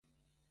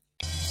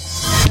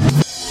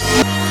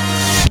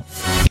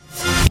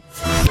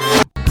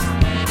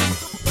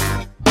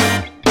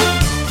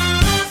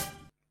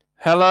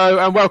Hello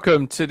and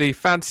welcome to the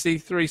Fantasy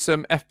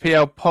Threesome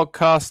FPL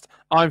podcast.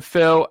 I'm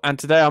Phil and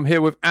today I'm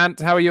here with Ant.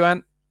 How are you,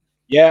 Ant?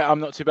 Yeah,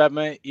 I'm not too bad,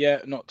 mate. Yeah,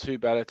 not too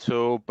bad at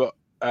all. But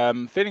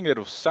feeling a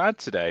little sad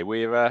today.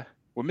 We're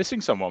missing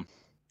someone.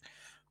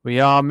 We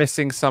are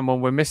missing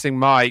someone. We're missing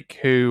Mike,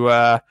 who,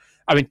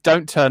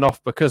 don't turn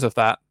off because of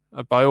that.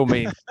 By all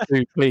means,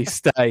 do please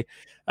stay.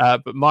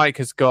 But Mike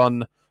has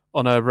gone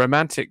on a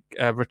romantic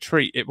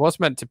retreat. It was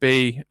meant to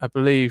be, I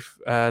believe,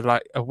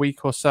 like a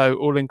week or so,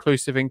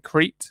 all-inclusive in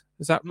Crete.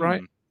 Is that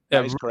right?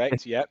 That is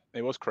correct. Yeah,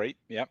 it was Crete.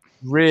 Yeah.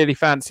 Really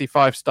fancy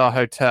 5-star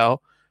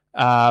hotel.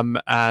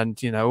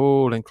 And,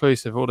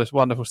 all-inclusive, all this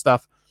wonderful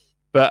stuff.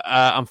 But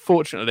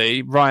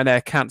unfortunately,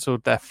 Ryanair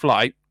cancelled their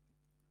flight.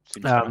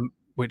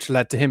 Which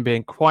led to him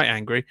being quite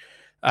angry.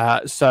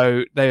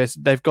 So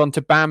they've gone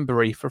to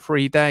Banbury for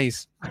 3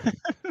 days.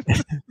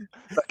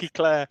 Lucky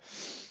Claire.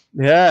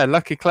 Yeah,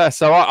 lucky Claire.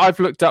 So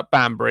I've looked up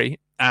Banbury,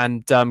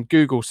 and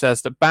Google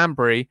says that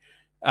Banbury,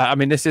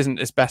 this isn't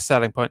its best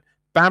selling point.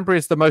 Banbury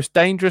is the most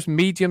dangerous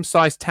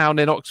medium-sized town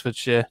in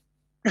Oxfordshire.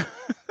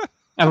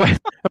 And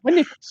when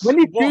you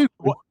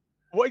Google,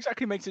 what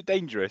exactly makes it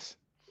dangerous?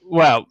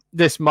 Well,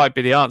 this might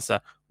be the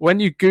answer. When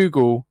you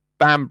Google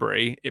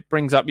Banbury, it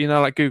brings up,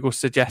 like Google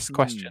suggests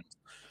questions.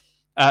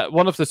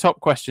 One of the top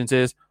questions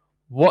is,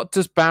 what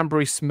does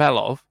Banbury smell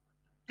of?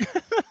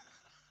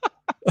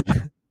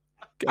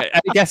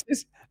 Any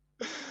guesses?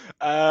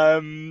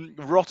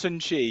 Rotten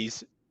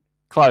cheese.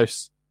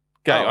 Close.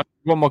 Okay,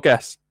 one more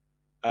guess.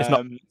 It's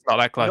not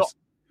that close.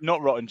 Not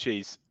rotten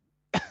cheese.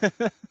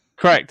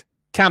 Correct.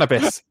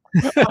 Cannabis.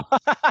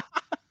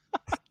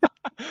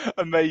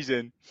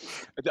 Amazing.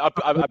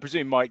 I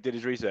presume Mike did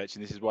his research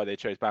and this is why they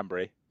chose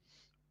Banbury.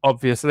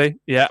 Obviously,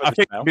 yeah. I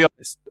think, to be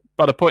honest,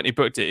 by the point he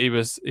booked it, he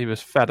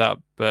was fed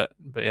up. But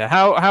yeah,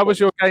 how was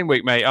your game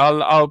week, mate?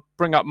 I'll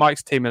bring up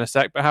Mike's team in a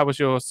sec. But how was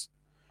yours?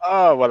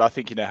 Oh well, I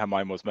think you know how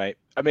mine was, mate.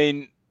 I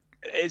mean,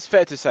 it's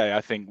fair to say, I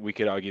think we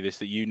could argue this,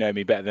 that you know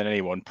me better than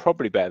anyone,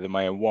 probably better than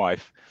my own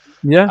wife.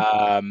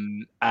 Yeah.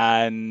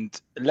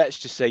 And let's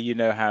just say you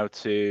know how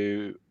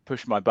to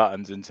push my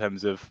buttons in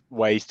terms of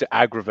ways to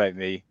aggravate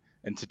me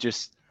and to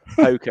just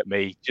poke at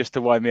me, just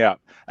to wind me up.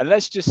 And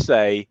let's just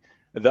say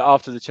that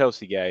after the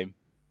Chelsea game,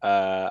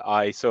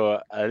 I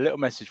saw a little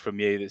message from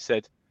you that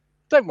said,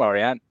 "Don't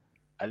worry, Ant,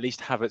 at least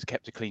Havertz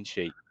kept a clean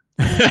sheet."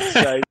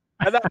 So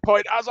at that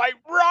point, I was like,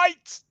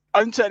 right,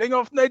 I'm turning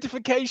off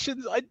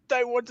notifications. I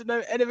don't want to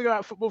know anything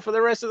about football for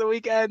the rest of the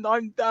weekend.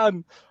 I'm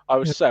done. I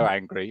was so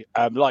angry.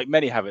 Like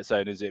many Havertz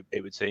owners, it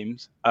would seem.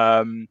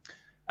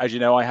 As you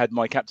know, I had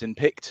my captain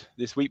picked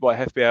this week by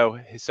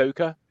FPL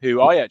Hisoka,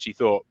 who I actually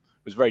thought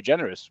was very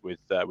generous with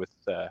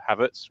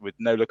Havertz, with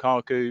no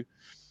Lukaku,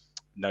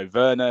 no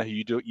Werner, who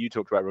you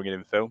talked about bringing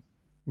in, Phil.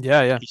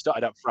 Yeah. He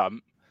started up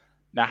front.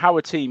 Now, how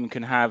a team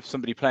can have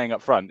somebody playing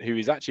up front who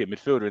is actually a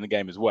midfielder in the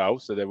game as well,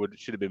 so there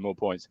should have been more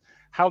points.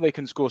 How they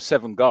can score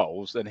 7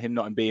 goals and him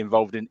not be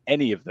involved in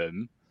any of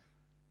them,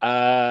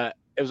 it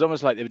was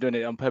almost like they were doing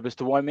it on purpose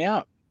to wind me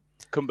up.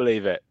 Couldn't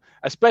believe it.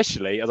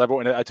 Especially as I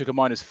took a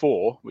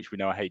 -4, which we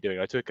know I hate doing.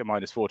 I took a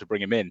 -4 to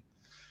bring him in.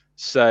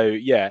 So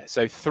yeah,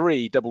 so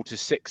 3 double to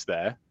 6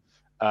 there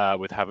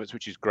with Havertz,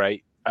 which is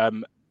great.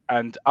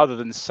 And other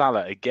than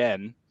Salah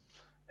again,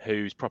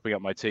 who's propping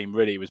up my team,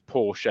 really it was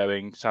poor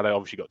showing. Salah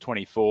obviously got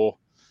 24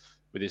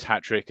 with his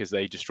hat-trick as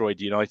they destroyed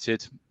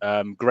United.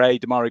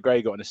 Demarai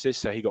Gray got an assist,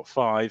 so he got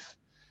 5.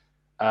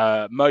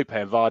 Mope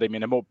and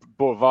Vardy, I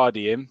brought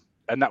Vardy in,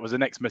 and that was the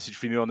next message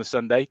from you on the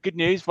Sunday. Good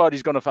news,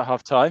 Vardy's gone off at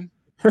half-time.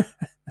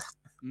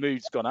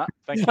 Mood's gone up.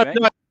 Thank you,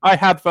 mate. I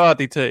had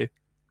Vardy too.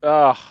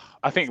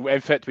 I think,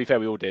 to be fair,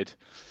 we all did.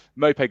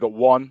 Mope got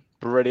 1.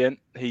 Brilliant.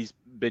 He's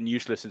been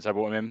useless since I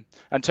brought him in.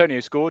 Antonio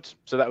scored,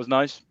 so that was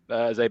nice.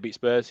 As they beat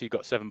Spurs, he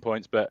got 7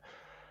 points. But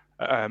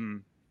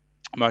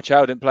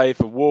Martial didn't play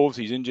for Wolves.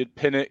 He's injured.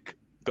 Pinnock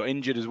got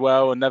injured as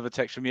well. Another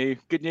text from you.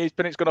 Good news.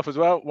 Pinnock's gone off as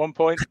well. 1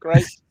 point.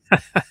 Great.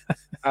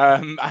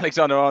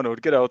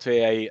 Alexander-Arnold, good old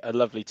TA. A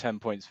lovely 10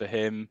 points for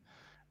him.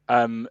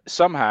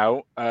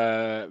 Somehow,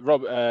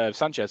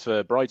 Sanchez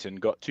for Brighton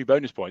got 2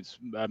 bonus points,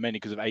 mainly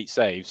because of 8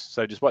 saves.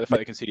 So despite the fact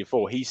they conceded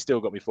 4, he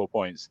still got me 4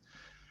 points.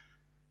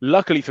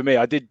 Luckily for me,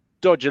 I did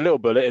dodge a little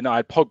bullet, and I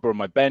had Pogba on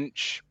my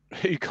bench,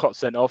 who got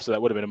sent off, so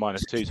that would have been a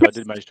 -2. So I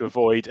did manage to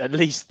avoid at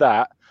least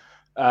that.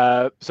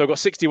 So I got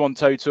 61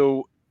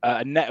 total,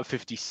 a net of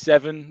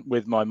 57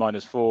 with my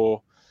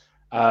 -4.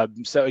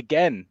 So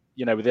again,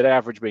 with the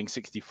average being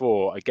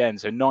 64 again,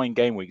 so 9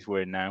 game weeks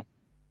we're in now.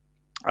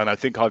 And I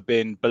think I've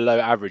been below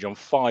average on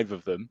 5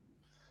 of them,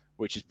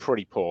 which is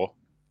pretty poor,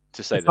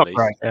 to say the least.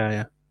 Right.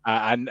 Yeah.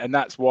 And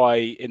that's why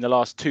in the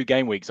last 2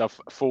 game weeks, I've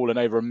fallen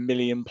over 1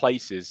 million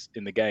places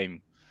in the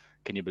game.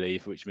 Can you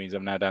believe? Which means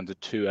I'm now down to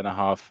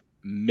 2.5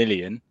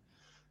 million.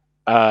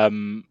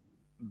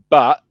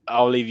 But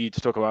I'll leave you to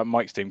talk about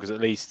Mike's team, because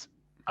at least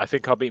I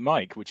think I'll beat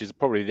Mike, which is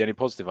probably the only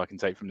positive I can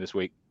take from this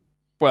week.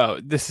 Well,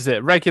 this is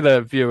it.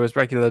 Regular viewers,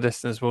 regular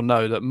listeners will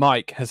know that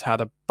Mike has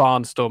had a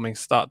barnstorming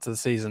start to the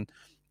season.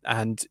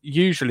 And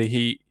usually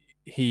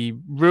he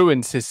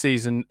ruins his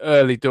season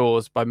early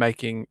doors by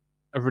making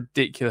a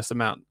ridiculous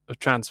amount of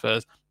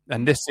transfers.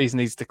 And this season,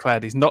 he's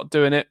declared he's not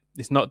doing it.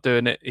 He's not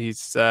doing it.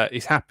 He's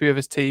happy with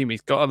his team.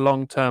 He's got a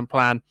long-term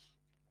plan.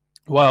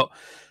 Well,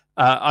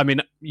 I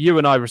mean, you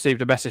and I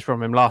received a message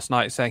from him last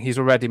night saying he's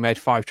already made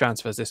 5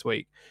 transfers this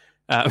week.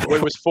 Well,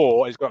 it was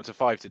 4. He's got up to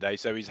 5 today.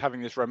 So he's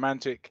having this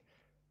romantic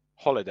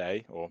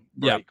holiday or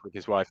break with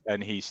his wife,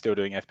 and he's still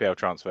doing FPL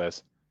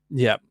transfers.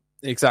 Yeah,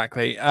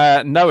 exactly.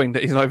 Knowing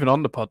that he's not even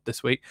on the pod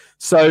this week.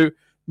 So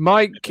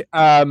Mike,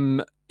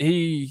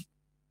 he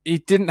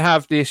didn't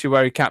have the issue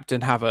where he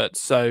captained Havertz.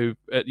 So,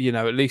 at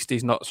least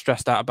he's not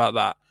stressed out about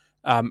that.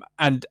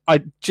 And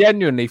I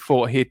genuinely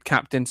thought he'd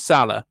captained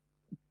Salah,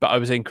 but I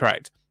was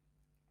incorrect.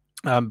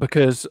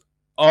 Because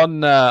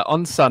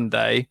on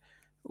Sunday,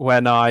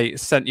 when I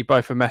sent you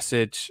both a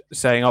message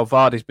saying,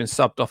 Vardy's been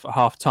subbed off at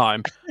half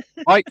time,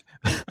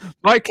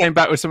 Mike came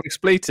back with some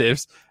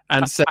expletives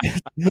and said,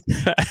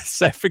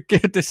 for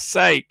goodness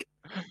sake.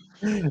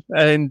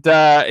 And so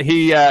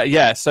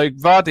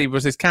Vardy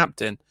was his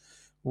captain,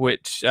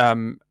 which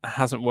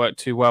hasn't worked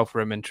too well for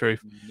him in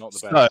truth. Not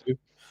the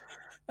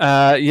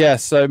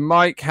best. So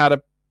Mike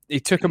he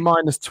took a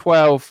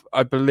 -12,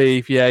 I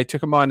believe. Yeah, he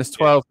took a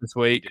 -12 this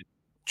week.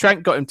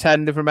 Trent got him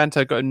 10,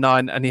 Livramento got him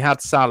 9, and he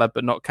had Salah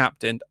but not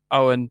captained.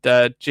 And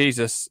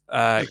Jesus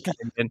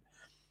came in.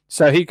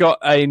 So he got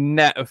a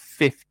net of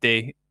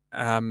 50.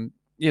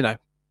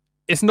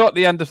 It's not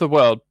the end of the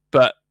world,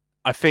 but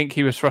I think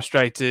he was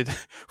frustrated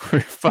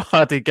with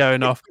Vardy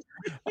going off.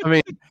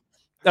 I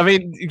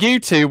mean, you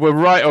two were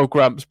right, old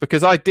grumps,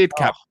 because I did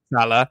captain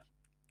Salah,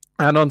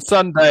 and on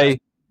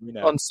Sunday,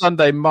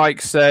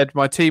 Mike said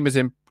my team is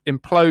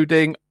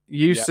imploding.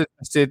 You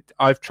suggested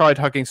I've tried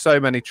hugging so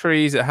many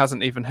trees, it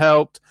hasn't even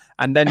helped,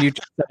 and then you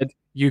just said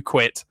you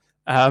quit.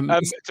 To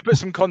put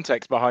some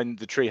context behind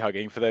the tree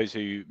hugging, for those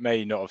who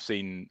may not have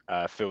seen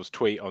Phil's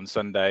tweet on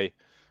Sunday,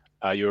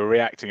 you were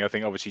reacting, I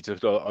think, obviously to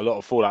a lot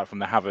of fallout from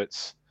the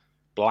Havertz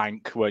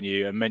blank, weren't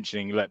you? And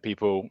mentioning, let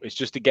people, it's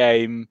just a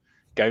game,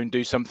 go and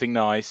do something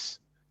nice,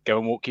 go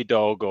and walk your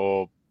dog,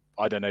 or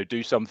I don't know,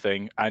 do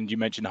something. And you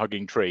mentioned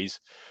hugging trees,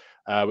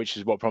 which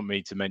is what prompted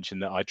me to mention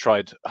that I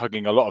tried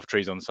hugging a lot of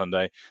trees on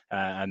Sunday,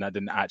 and that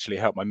didn't actually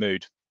help my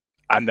mood.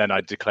 And then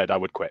I declared I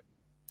would quit.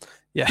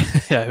 Yeah,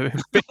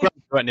 bit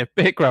grumpy, weren't you?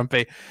 Bit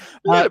grumpy.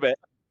 A little bit.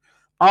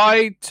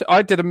 I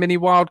did a mini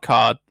wild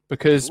card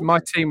because my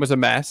team was a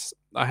mess.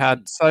 I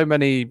had so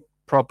many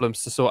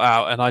problems to sort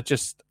out, and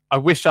I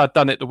wish I'd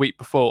done it the week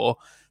before.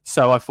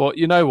 So I thought,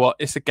 you know what?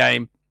 It's a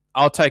game.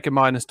 I'll take a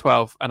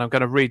 -12, and I'm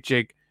going to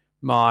rejig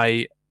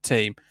my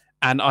team.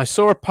 And I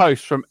saw a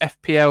post from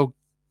FPL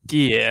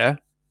Gear,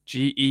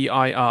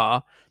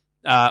 Geir,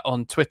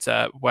 on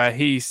Twitter, where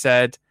he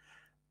said,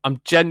 I'm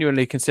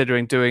genuinely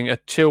considering doing a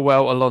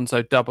Chilwell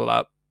Alonso double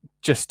up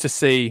just to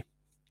see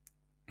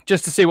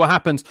what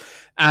happens.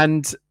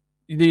 And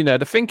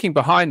the thinking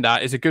behind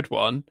that is a good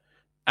one,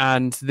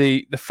 and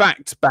the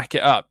facts back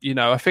it up.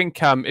 I think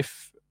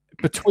if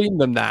between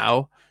them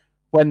now,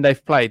 when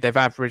they've played, they've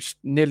averaged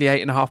nearly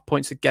 8.5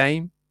 points a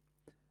game.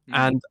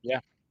 And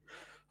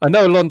I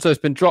know Alonso's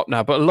been dropped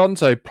now, but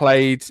Alonso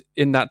played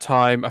in that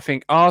time, I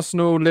think,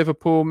 Arsenal,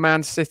 Liverpool,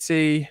 Man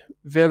City,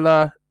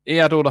 Villa. He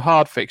had all the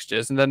hard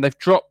fixtures, and then they've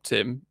dropped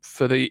him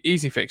for the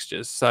easy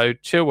fixtures. So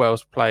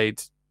Chilwell's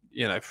played,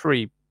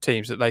 3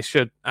 teams that they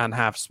should and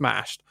have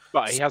smashed.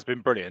 But he has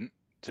been brilliant,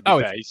 to be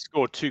fair. He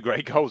scored 2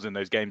 great goals in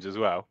those games as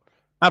well.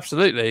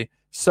 Absolutely.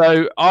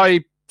 So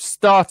I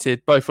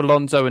started both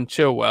Alonso and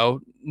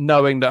Chilwell,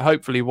 knowing that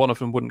hopefully one of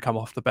them wouldn't come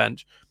off the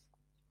bench.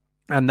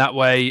 And that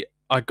way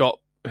I got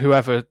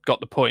whoever got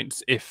the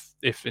points, if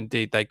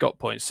indeed they got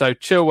points. So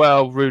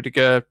Chilwell,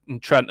 Rudiger,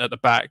 and Trent at the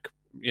back,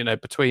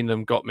 between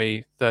them got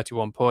me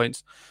 31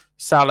 points.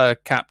 Salah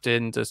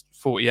captained as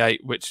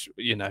 48, which,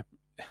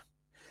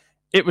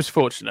 it was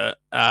fortunate.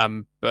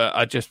 But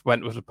I just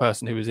went with the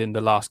person who was in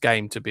the last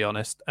game, to be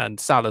honest. And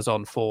Salah's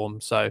on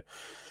form. So,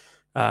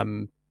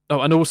 and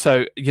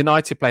also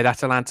United played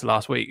Atalanta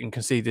last week and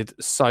conceded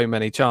so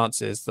many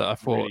chances that I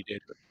thought, really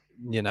did.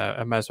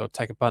 I may as well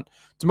take a punt.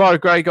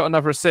 Demarai Gray got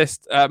another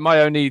assist.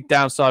 My only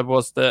downside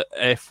was that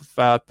if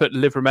I put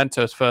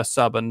Livramento as first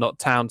sub and not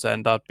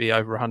Townsend, I'd be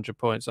over 100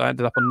 points. I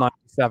ended up on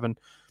 97.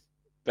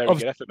 Very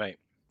good effort, mate.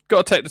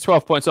 Got to take the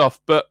 12 points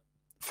off, but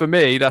for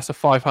me, that's a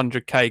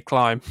 500k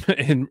climb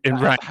in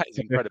rank. That is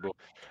incredible.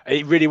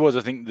 It really was.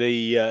 I think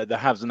the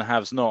haves and the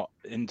haves not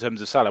in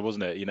terms of Salah,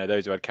 wasn't it?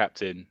 Those who had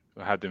captain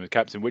or had him as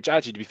captain, which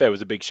actually, to be fair,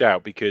 was a big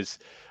shout, because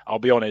I'll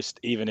be honest,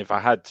 even if I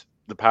had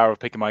the power of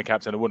picking my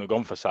captain, I wouldn't have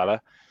gone for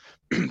Salah,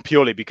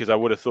 purely because I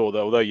would have thought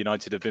that although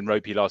United have been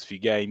ropey last few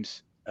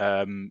games,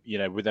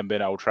 with them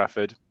being at Old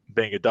Trafford,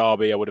 being a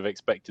derby, I would have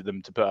expected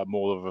them to put up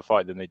more of a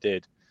fight than they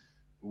did,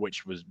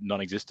 which was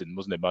non-existent,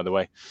 wasn't it, by the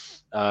way?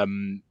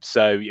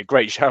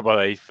 Great shout, by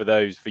the way,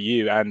 for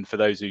you and for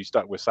those who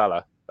stuck with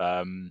Salah.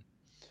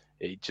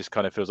 It just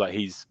kind of feels like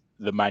he's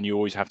the man you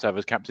always have to have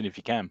as captain if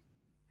you can.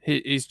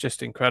 He's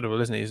just incredible,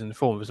 isn't he? He's in the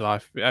form of his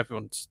life.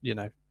 Everyone's,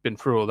 been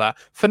through all that.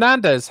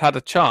 Fernandes had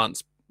a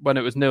chance when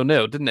it was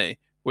 0-0, didn't he?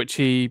 Which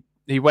he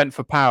went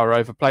for power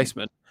over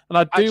placement. And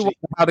I do wonder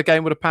how the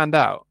game would have panned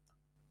out.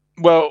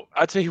 Well,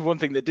 I'll tell you one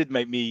thing that did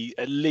make me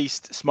at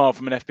least smile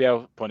from an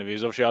FPL point of view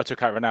is obviously I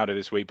took out Ronaldo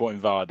this week, bought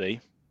in Vardy.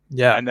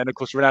 Yeah. And then, of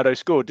course, Ronaldo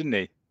scored, didn't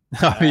he?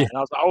 Oh, yeah. And I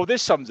was like, oh,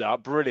 this sums it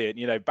up.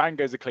 Brilliant. Bang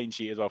goes a clean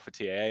sheet as well for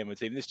TAA and my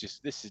team. This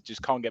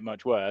just can't get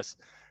much worse.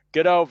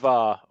 Good old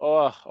VAR.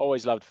 Oh,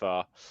 always loved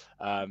VAR.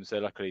 So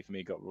luckily for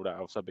me, got ruled out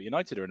offside. But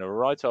United are in a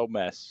right old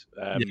mess.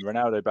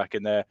 Ronaldo back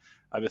in there.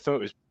 I thought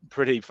it was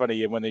pretty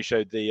funny when they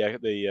showed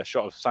the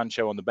shot of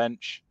Sancho on the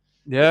bench.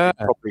 Yeah.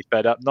 Properly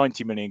fed up.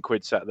 90 million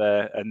quid sat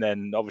there. And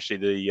then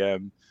obviously I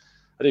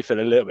do feel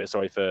a little bit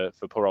sorry for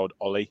poor old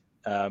Ollie.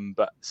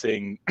 But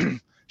seeing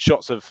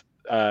shots of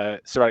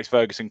Sir Alex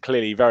Ferguson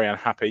clearly very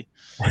unhappy.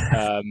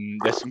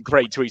 There's some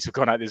great tweets have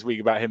gone out this week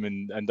about him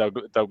and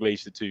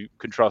Dalglish, the two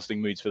contrasting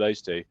moods for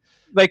those two.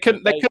 They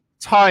couldn't have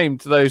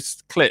timed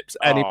those clips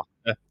any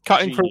better.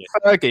 Cutting from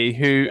Fergie,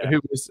 who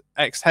was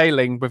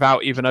exhaling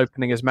without even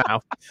opening his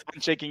mouth,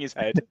 and shaking his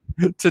head,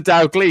 to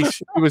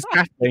Dalglish, who was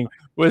gasping,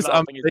 was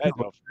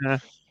unbelievable.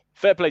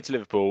 Fair play to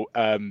Liverpool,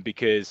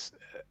 because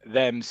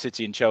them,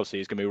 City and Chelsea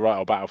is going to be a right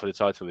old battle for the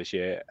title this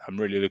year. I'm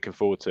really looking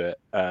forward to it.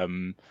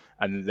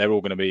 And they're all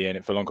going to be in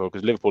it for long haul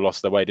because Liverpool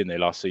lost their way, didn't they,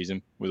 last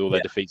season with all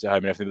their defeats at home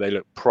and everything. They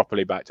looked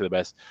properly back to the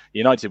best.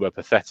 United were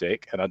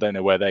pathetic, and I don't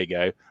know where they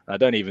go. And I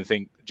don't even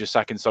think just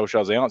sacking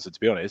Solskjaer's the answer, to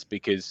be honest,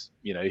 because,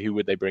 who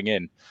would they bring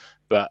in?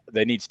 But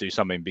they need to do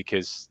something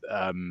because,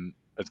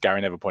 as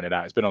Gary Neville pointed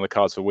out, it's been on the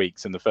cards for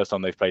weeks, and the first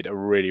time they've played a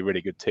really,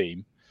 really good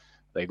team,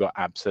 they got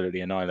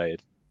absolutely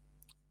annihilated.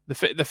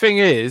 The thing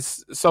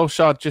is,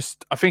 Solskjaer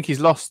I think he's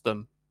lost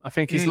them. I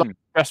think he's lost.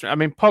 I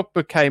mean,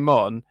 Pogba came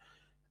on.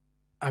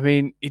 I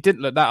mean, he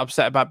didn't look that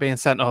upset about being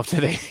sent off,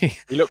 did he?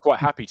 He looked quite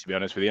happy, to be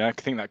honest with you. And I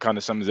think that kind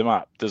of sums him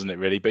up, doesn't it,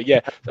 really? But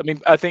yeah, I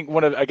mean, I think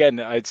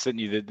I'd sent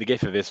you the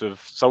gif of this with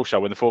Solskjaer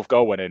when the fourth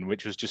goal went in,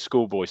 which was just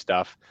schoolboy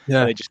stuff. Yeah.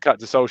 And they just cut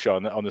to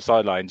Solskjaer on the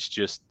sidelines,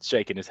 just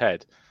shaking his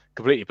head,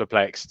 completely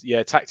perplexed.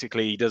 Yeah,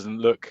 tactically, he doesn't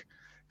look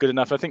good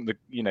enough. I think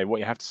what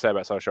you have to say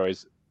about Solskjaer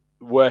is,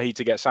 were he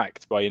to get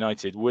sacked by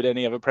United, would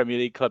any other Premier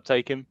League club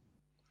take him?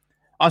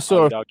 I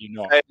would argue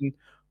not.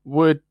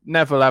 Would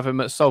Neville have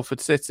him at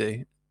Salford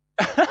City?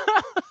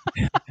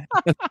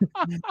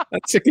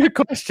 That's a good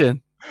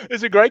question.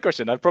 It's a great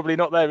question. I'm probably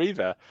not there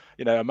either.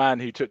 A man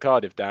who took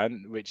Cardiff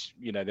down, which,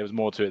 there was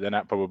more to it than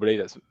that probably.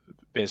 That's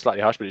being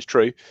slightly harsh, but it's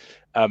true.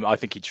 I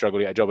think he'd struggle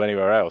to get a job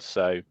anywhere else.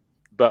 So,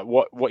 but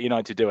what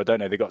United do, I don't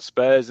know. They got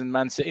Spurs and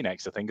Man City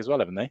next, I think, as well,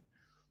 haven't they?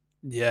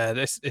 Yeah,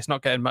 it's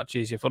not getting much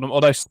easier for them.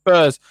 Although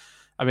Spurs,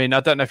 I mean, I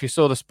don't know if you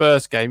saw the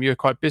Spurs game. You were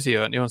quite busy,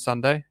 weren't you, on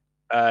Sunday?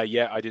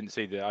 Yeah, I didn't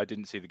see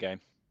the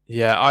game.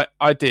 Yeah,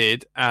 I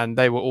did, and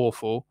they were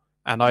awful.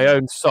 And I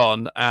owned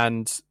Son,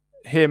 and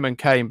him and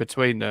Kane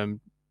between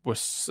them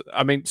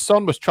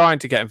Son was trying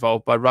to get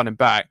involved by running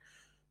back,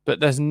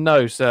 but there's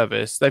no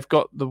service. They've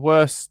got the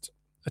worst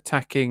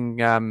attacking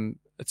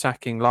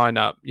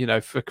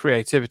lineup, for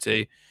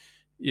creativity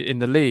in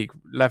the league,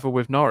 level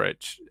with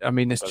Norwich. I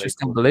mean, it's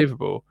just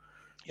unbelievable.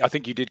 I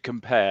think you did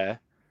compare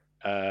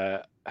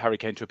Harry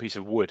Kane to a piece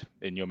of wood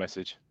in your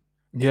message.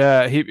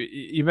 Yeah,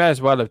 he may as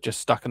well have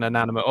just stuck an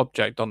inanimate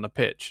object on the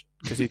pitch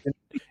because he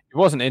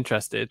wasn't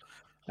interested.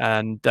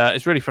 And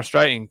it's really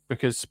frustrating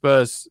because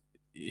Spurs,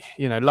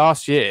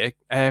 last year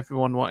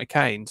everyone wanted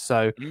Kane,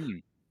 so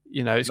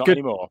it's not good.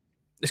 Anymore.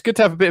 It's good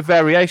to have a bit of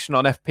variation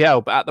on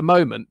FPL, but at the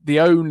moment, the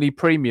only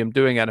premium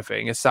doing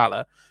anything is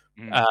Salah.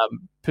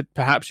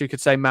 Perhaps you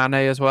could say Mane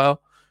as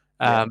well.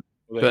 But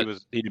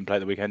he didn't play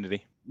the weekend, did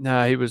he?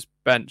 No, he was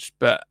benched.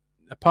 But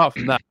apart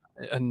from that,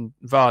 and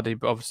Vardy,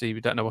 but obviously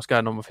we don't know what's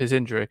going on with his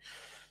injury.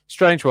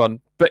 Strange one.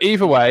 But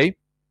either way,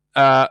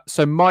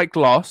 so Mike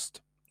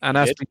lost. And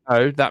as we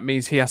know, that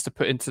means he has to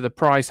put into the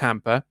prize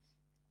hamper.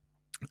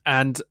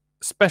 And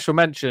special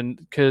mention,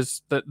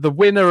 because the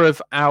winner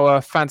of our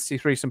Fantasy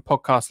Threesome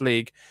Podcast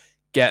League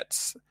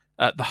gets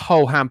the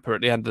whole hamper at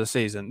the end of the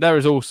season. There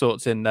is all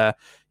sorts in there.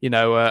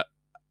 A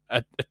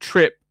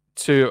trip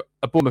to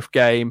a Bournemouth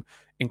game,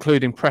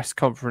 including press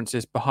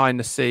conferences behind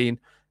the scene,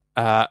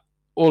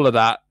 all of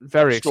that.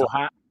 Very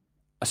exciting.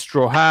 A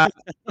straw hat,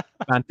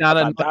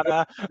 bandana,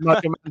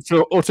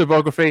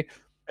 autobiography.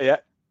 Yeah.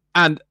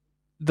 And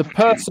the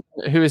person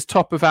who is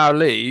top of our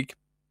league,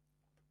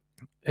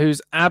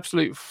 who's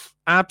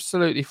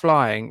absolutely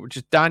flying, which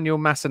is Daniel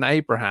Masson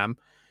Abraham,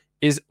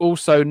 is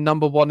also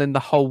number one in the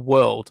whole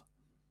world.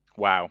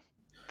 Wow.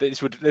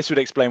 This would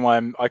explain why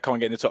I can't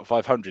get in the top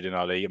 500 in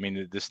our league. I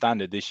mean, the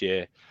standard this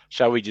year,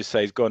 shall we just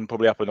say, has gone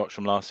probably up a notch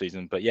from last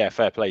season. But yeah,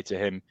 fair play to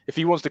him. If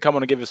he wants to come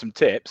on and give us some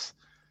tips,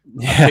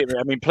 I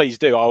mean, please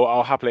do.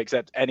 I'll happily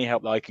accept any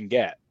help that I can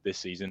get this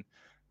season.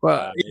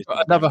 Well, he's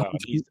got another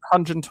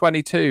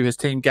 122. His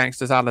team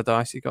Gangsters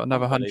Allardyce. He got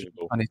another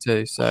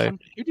 122. So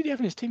who did he have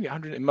in his team?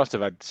 100. It must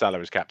have had Salah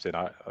as captain.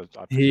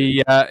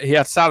 He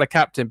had Salah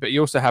captain, but he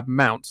also had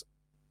Mount.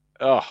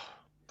 Oh,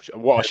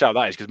 what a shout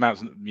that is! Because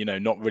Mount's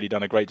not really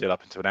done a great deal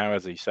up until now,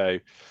 has he? So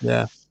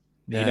yeah.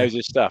 He knows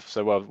his stuff.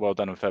 So well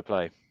done and fair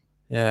play.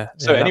 Yeah.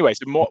 So anyway,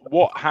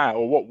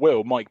 what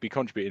will Mike be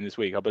contributing this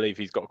week? I believe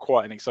he's got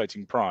quite an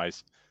exciting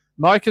prize.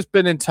 Mike has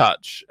been in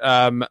touch.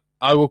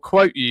 I will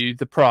quote you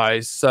the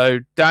prize. So,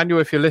 Daniel,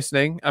 if you're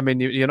listening, I mean,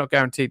 you're not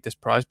guaranteed this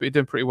prize, but you're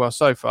doing pretty well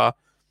so far.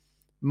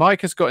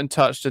 Mike has got in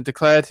touch and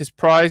declared his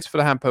prize for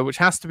the hamper, which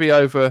has to be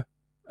over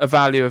a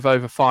value of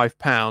over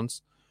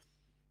 £5.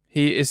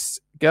 He is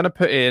going to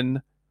put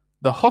in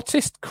the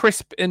hottest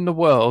crisp in the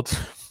world,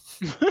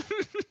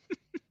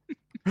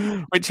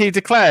 which he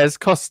declares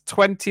costs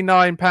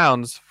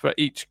 £29 for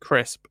each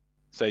crisp.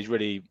 So he's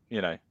really,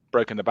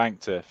 broken the bank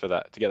to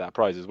get that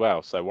prize as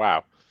well. So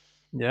wow.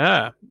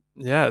 Yeah,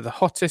 the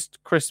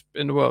hottest crisp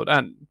in the world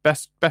and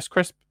best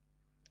crisp.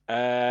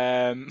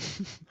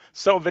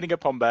 Salt and vinegar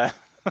Pom Bear.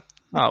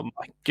 Oh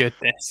my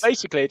goodness!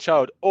 Basically, a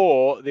child,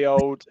 or the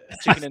old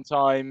chicken and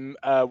thyme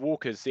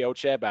Walkers, the old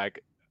share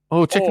bag.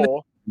 Oh, chicken.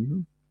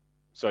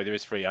 Sorry, there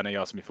is 3. I know you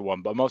asked me for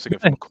 1, but I'm also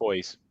going for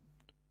McCoy's.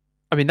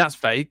 I mean, that's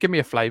vague. Give me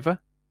a flavour.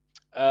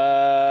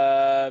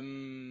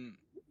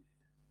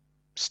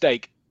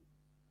 Steak.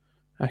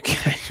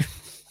 Okay.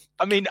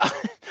 I mean,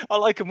 I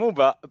like them all,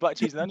 but butter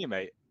cheese and onion,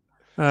 mate.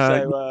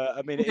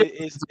 I mean,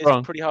 it's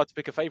pretty hard to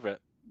pick a favourite.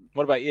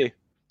 What about you?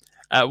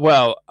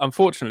 Well,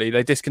 unfortunately,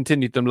 they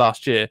discontinued them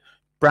last year.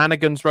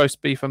 Brannigan's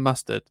roast beef and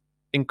mustard.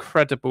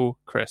 Incredible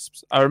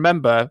crisps. I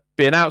remember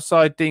being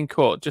outside Dean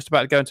Court, just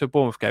about to go into a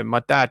Bournemouth game. My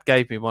dad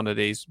gave me one of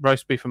these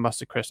roast beef and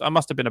mustard crisps. I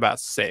must have been about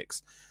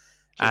 6.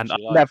 And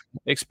I've never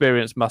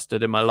experienced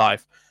mustard in my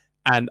life.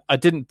 And I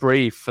didn't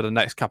breathe for the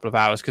next couple of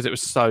hours because it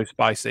was so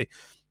spicy.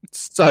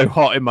 So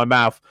hot in my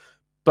mouth.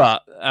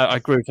 But I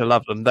grew to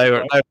love them. They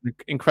were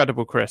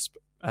incredible crisp.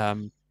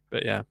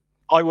 But yeah.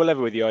 I will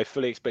level with you. I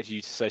fully expected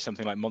you to say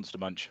something like Monster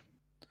Munch.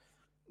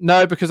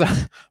 No, because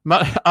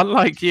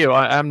unlike you,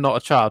 I am not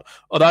a child.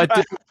 Although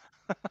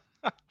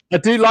I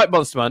do like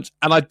Monster Munch,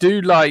 and I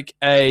do like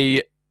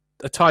a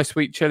Thai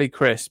sweet chili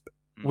crisp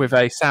with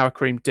a sour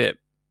cream dip.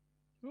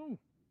 Ooh,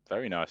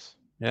 very nice.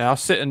 Yeah, I'll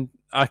sit and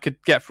I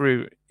could get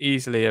through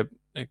easily a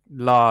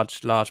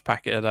large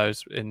packet of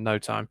those in no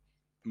time.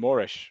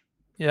 Moorish.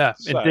 Yeah,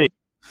 indeed.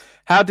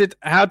 How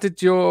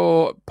did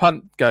your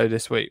punt go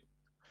this week?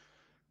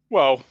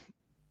 Well,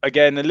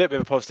 again, a little bit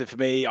of a positive for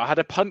me. I had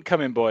a punt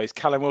coming, boys.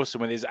 Callum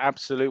Wilson with his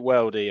absolute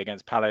worldie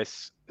against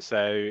Palace.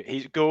 So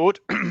he's good.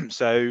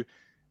 So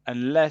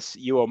unless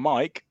you or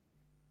Mike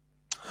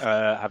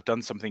have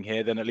done something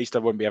here, then at least I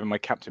won't be having my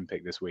captain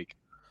pick this week.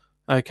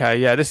 Okay,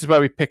 yeah. This is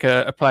where we pick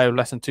a player with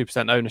less than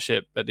 2%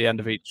 ownership at the end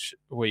of each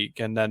week.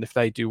 And then if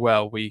they do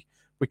well, we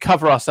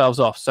cover ourselves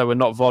off so we're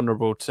not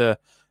vulnerable to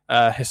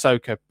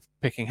Hisoka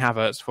picking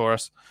Havertz for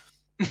us.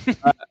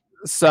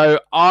 So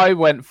I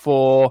went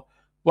for...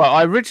 Well,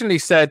 I originally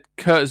said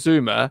Kurt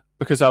Zouma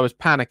because I was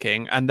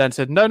panicking, and then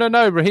said no,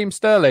 Raheem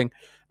Sterling.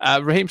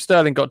 Raheem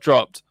Sterling got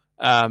dropped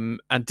and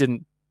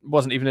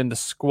wasn't even in the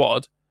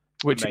squad,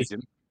 which is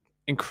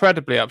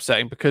incredibly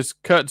upsetting because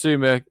Kurt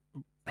Zouma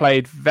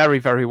played very,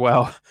 very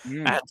well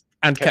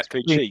and kept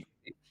clean sheet.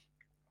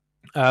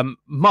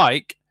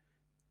 Mike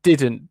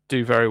didn't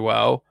do very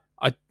well.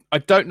 I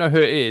don't know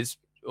who it is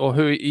or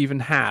who he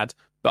even had,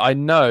 but I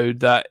know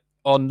that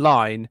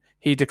online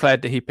he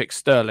declared that he picked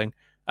Sterling.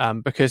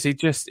 Because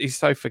he's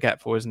so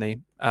forgetful, isn't he?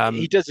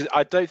 He does.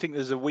 I don't think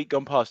there's a week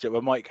gone past yet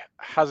where Mike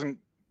hasn't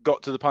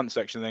got to the punt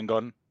section and then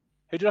gone,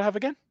 who did I have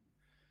again?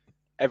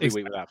 Every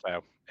week without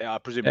fail. I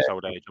presume it's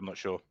old age. I'm not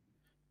sure.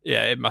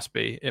 Yeah, it must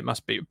be.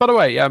 By the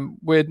way,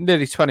 we're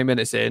nearly 20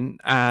 minutes in,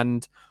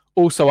 and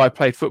also I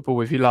played football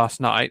with you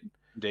last night.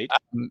 Indeed.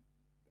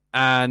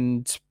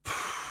 And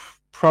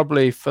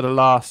probably for the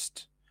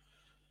last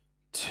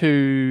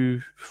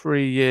 2-3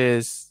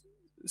 years,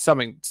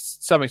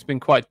 something's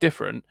been quite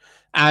different.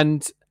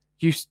 And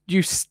you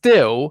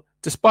still,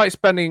 despite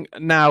spending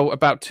now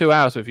about 2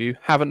 hours with you,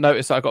 haven't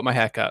noticed that I got my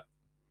hair cut.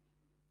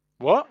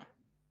 What?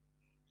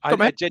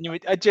 I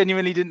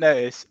genuinely didn't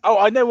notice. Oh,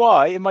 I know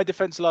why. In my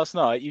defense last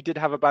night, you did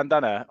have a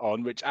bandana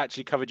on, which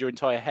actually covered your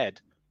entire head.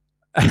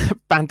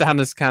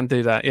 Bandanas can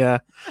do that, yeah.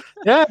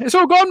 Yeah, it's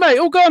all gone, mate.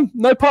 All gone.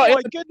 No party. Oh,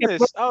 my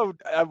goodness. Oh,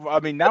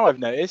 I mean, now I've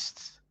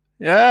noticed.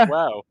 Yeah.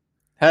 Wow.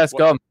 Hair's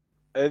gone.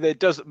 It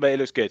does, mate. It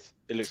looks good.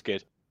 It looks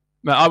good.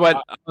 Man, I went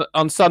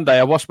on Sunday.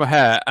 I washed my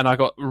hair and I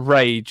got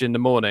rage in the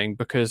morning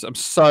because I'm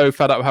so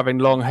fed up with having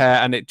long hair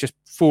and it just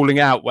falling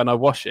out when I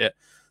wash it.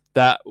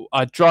 That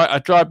I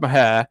dried my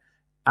hair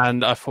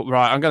and I thought,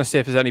 right, I'm going to see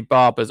if there's any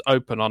barbers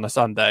open on a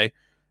Sunday.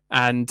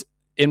 And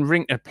in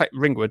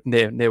Ringwood,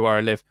 near where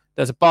I live,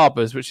 there's a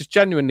barber's which is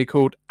genuinely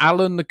called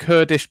Alan the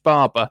Kurdish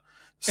Barber.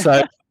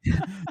 So,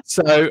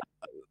 so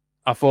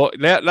I thought,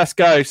 yeah, let's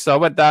go. So I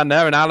went down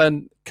there and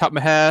Alan cut my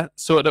hair,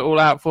 sorted it all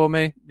out for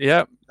me.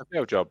 Yep.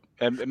 Real job.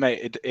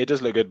 Mate, it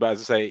does look good, but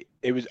as I say,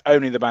 it was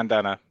only the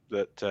bandana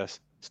that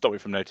stopped me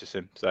from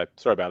noticing. So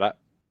sorry about that.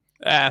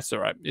 It's all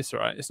right. It's all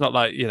right. It's not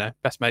like,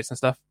 best mates and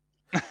stuff.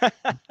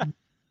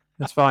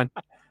 That's fine.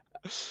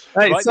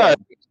 Hey, right, so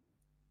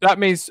that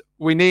means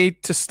we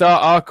need to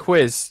start our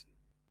quiz.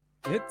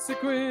 It's a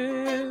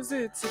quiz,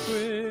 it's a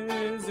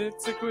quiz,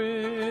 it's a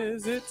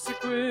quiz, it's a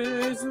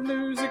quiz. The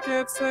loser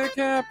gets their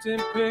captain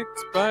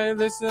picked by a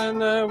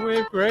listener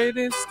with great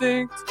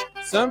instinct.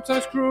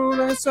 Sometimes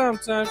cruel and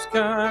sometimes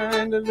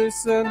kind. The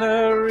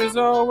listener is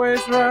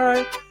always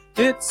right.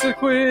 It's a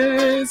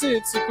quiz,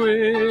 it's a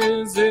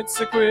quiz,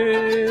 it's a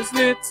quiz,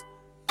 it's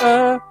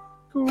a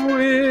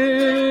quiz.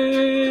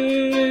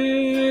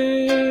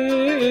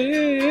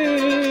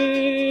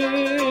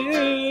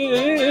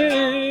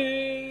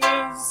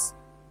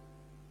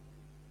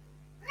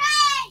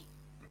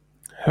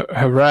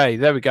 Hooray,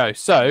 there we go.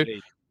 So,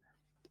 Indeed.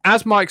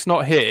 as Mike's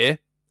not here,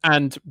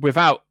 and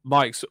without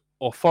Mike's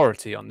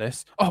authority on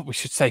this, we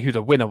should say who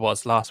the winner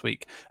was last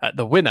week.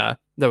 The winner,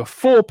 there were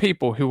 4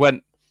 people who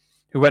went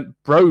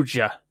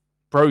Broja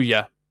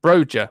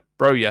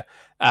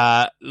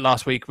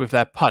last week with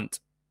their punt.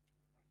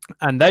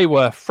 And they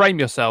were Frame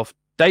Yourself,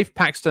 Dave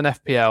Paxton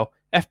FPL,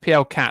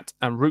 FPL Cat,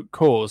 and Root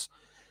Cause.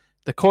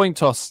 The coin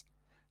toss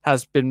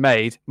has been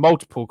made,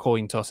 multiple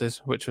coin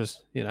tosses, which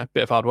was, a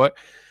bit of hard work.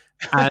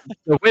 And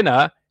the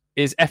winner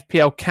is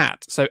FPL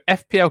Cat. So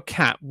FPL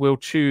Cat will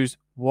choose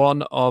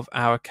one of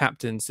our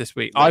captains this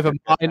week, either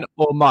mine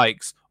or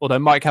Mike's. Although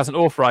Mike hasn't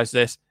authorized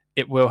this,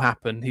 it will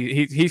happen.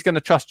 He's going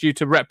to trust you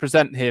to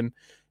represent him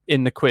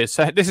in the quiz.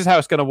 So this is how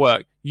it's going to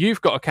work.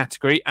 You've got a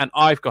category and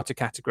I've got a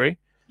category.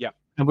 Yeah.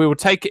 And we will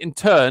take it in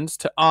turns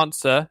to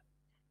answer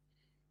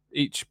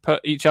each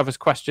other's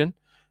question.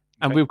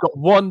 And we've got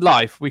one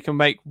life. We can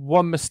make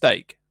one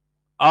mistake.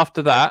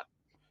 After that,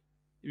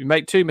 if you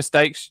make 2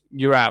 mistakes,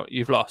 you're out.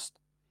 You've lost.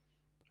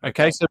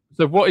 Okay. So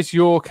what is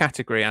your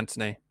category,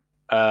 Anthony?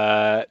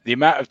 The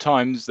amount of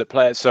times the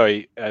players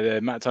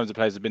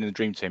have been in the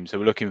dream team. So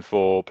we're looking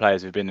for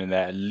players who've been in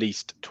there at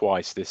least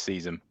twice this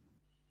season.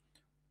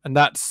 And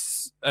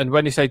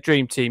when you say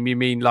dream team, you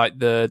mean like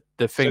the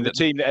thing so the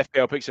team that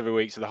FPL picks every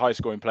week. So the high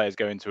scoring players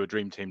go into a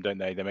dream team, don't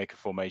they? They make a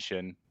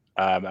formation,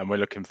 and we're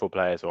looking for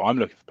players, or I'm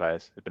looking for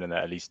players who've been in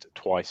there at least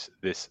twice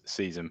this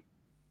season.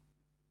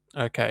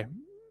 Okay,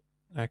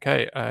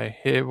 I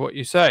hear what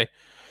you say.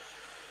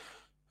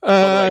 By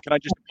the way, can I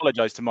just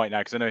apologise to Mike now,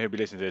 because I know he'll be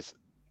listening to this.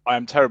 I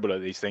am terrible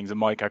at these things, and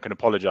Mike, I can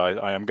apologise.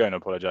 I am going to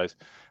apologise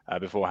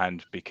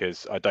beforehand,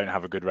 because I don't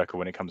have a good record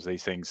when it comes to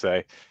these things.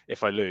 So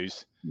if I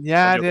lose, on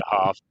your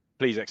behalf,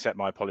 please accept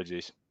my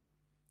apologies.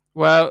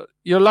 Well,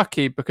 you're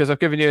lucky because I've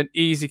given you an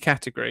easy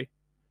category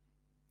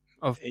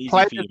of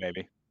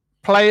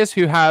players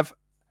who have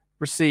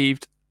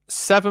received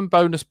 7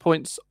 bonus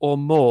points or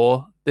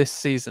more this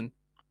season.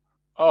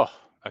 Oh,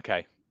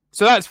 okay.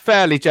 So that's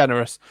fairly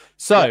generous.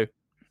 So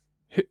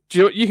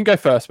you can go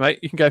first, mate.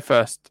 You can go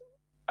first.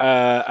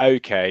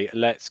 Okay,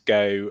 let's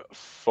go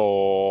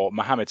for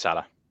Mohamed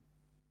Salah.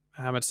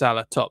 Mohamed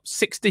Salah, top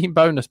 16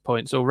 bonus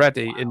points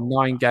already in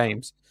 9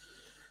 games.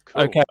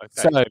 Cool. Okay,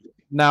 so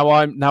now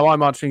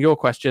I'm answering your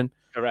question.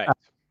 Correct.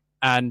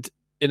 And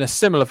in a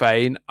similar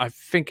vein, I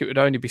think it would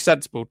only be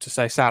sensible to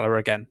say Salah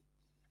again.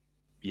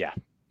 Yeah,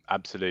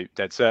 absolute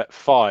dead set.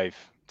 5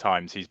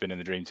 times he's been in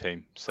the dream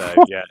team. So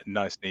yeah,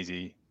 nice and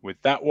easy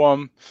with that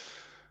one.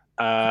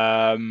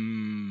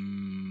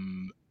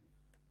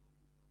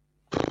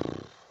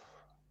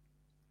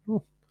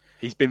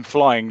 He's been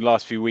flying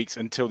last few weeks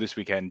until this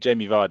weekend.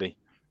 Jamie Vardy.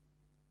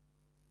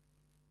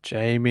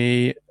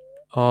 Jamie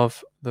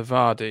of the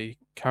Vardy,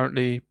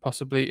 currently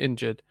possibly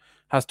injured,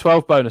 has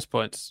 12 bonus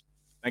points.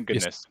 Thank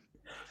goodness.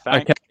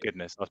 Thank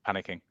goodness. I was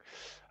panicking.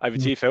 Over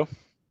to you, Phil.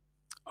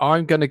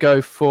 I'm going to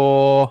go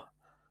for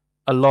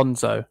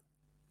Alonso.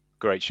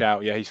 Great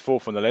shout. Yeah, he's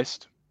 4th on the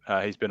list.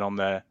 He's been on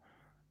there.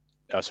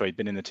 He's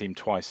been in the team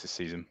twice this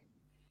season.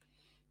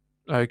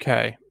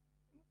 Okay.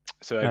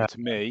 So over to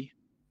me.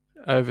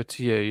 Over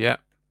to you, yeah.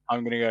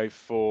 I'm going to go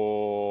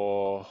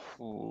for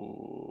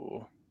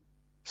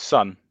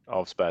Son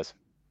of Spurs.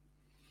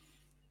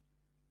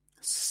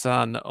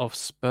 Son of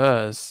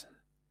Spurs.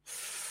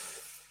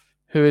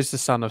 Who is the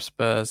son of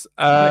Spurs?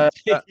 You're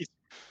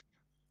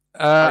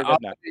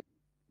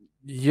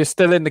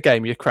still in the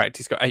game. You're correct.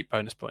 He's got 8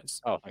 bonus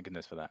points. Oh, thank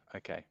goodness for that.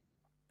 Okay.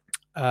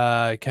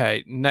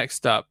 Okay.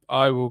 Next up,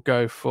 I will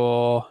go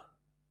for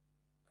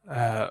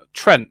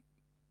Trent.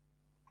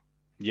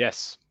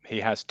 Yes, he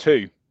has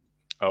 2.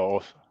 Oh,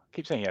 I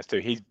keep saying he has 2.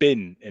 He's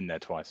been in there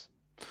twice.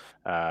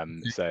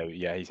 So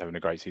yeah, he's having a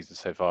great season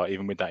so far,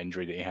 even with that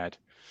injury that he had.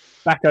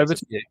 Back over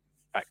to you.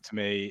 Back to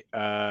me.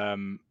 I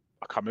can't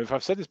remember if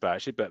I've said this before,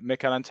 actually, but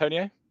Mikel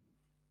Antonio.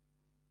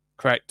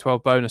 Correct.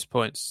 12 bonus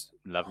points.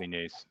 Lovely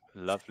news.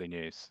 Lovely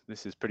news.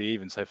 This is pretty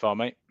even so far,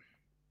 mate.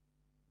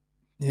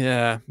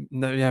 Yeah.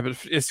 No, yeah, but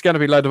it's going to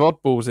be a load of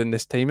oddballs in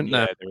this team, isn't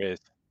there? Yeah, there is.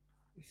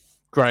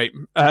 Great.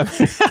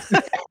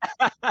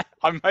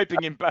 I'm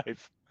hoping in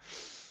both.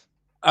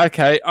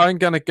 Okay, I'm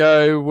going to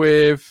go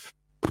with...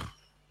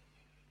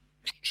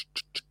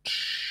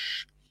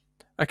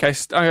 Okay,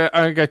 I'm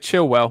going to go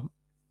Chilwell.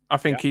 I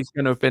think he's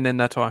going to have been in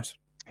there twice.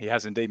 He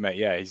has indeed, mate.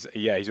 Yeah,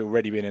 he's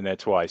already been in there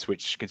twice,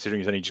 which, considering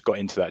he's only just got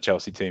into that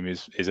Chelsea team,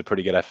 is a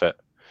pretty good effort.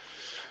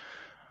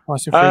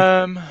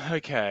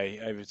 Okay,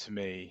 over to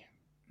me.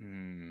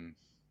 I'm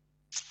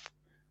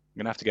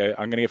going to go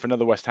for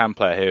another West Ham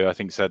player who I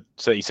think said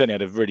so. He certainly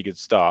had a really good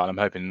start, and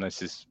I'm hoping this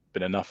has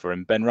been enough for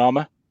him. Ben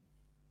Rama.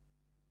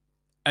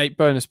 8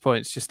 bonus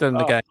points. You're still in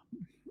the game.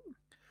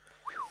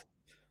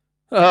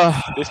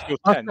 This feels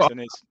tense,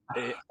 and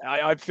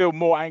I feel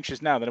more anxious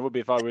now than I would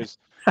be if I was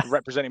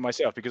representing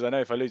myself, because I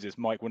know if I lose this,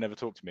 Mike will never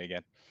talk to me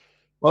again.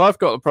 Well, I've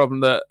got a problem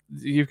that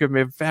you've given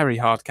me a very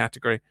hard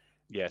category.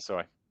 Yeah,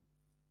 sorry.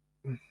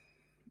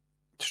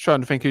 Just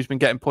trying to think who's been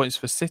getting points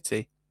for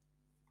City.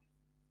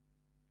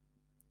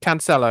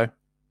 Cancelo.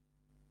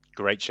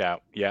 Great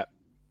shout. Yeah,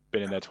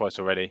 been in there twice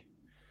already.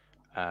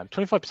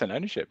 25%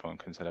 ownership on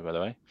Cancelo, by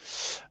the way.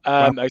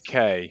 Wow.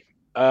 Okay.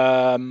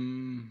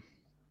 I'm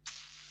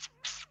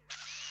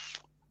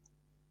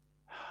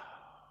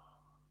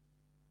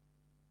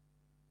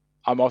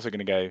also going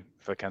to go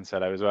for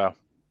Cancelo as well.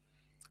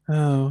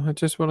 Oh, I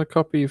just want to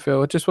copy you,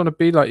 Phil. I just want to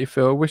be like you,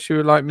 Phil. I wish you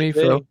were like me,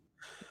 Phil.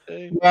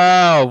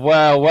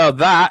 Well,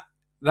 that,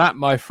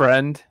 my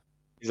friend,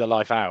 is a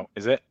life out,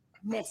 is it?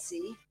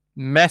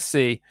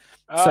 Messi.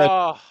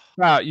 So,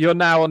 wow, you're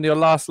now on your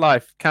last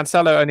life.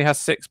 Cancelo only has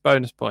 6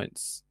 bonus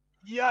points.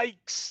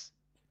 Yikes.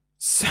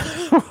 So,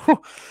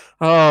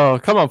 oh,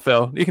 come on,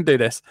 Phil. You can do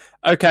this.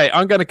 Okay,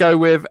 I'm going to go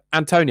with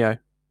Antonio.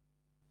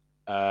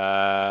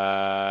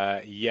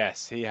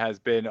 Yes, he has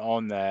been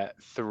on there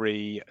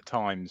 3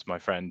 times, my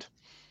friend.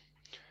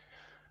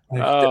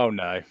 Oh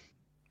no.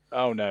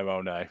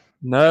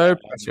 No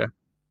pressure.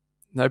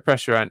 No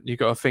pressure, Ant. You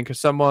got to think of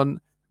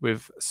someone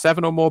with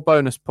 7 or more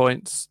bonus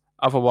points.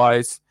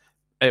 Otherwise,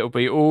 it'll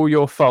be all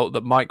your fault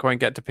that Mike won't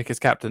get to pick his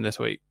captain this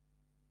week.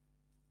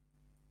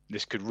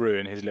 This could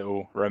ruin his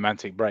little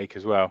romantic break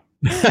as well.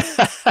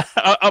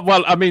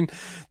 Well, I mean,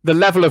 the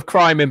level of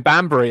crime in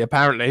Banbury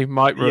apparently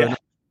might ruin it.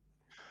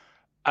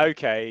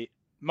 Okay,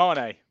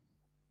 Mane.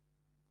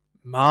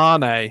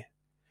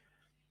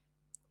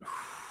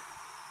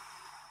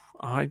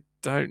 I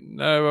don't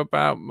know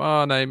about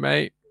Mane,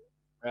 mate.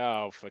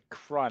 Oh, for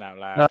crying out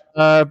loud.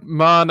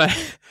 Mane.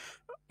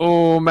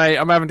 Oh, mate,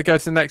 I'm having to go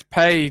to the next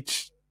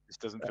page. This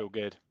doesn't feel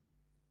good.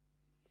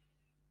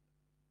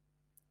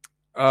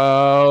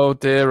 Oh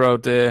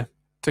dear.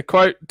 To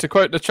quote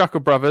the Chuckle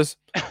Brothers.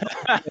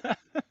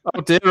 Oh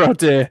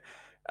dear.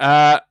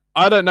 I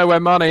don't know where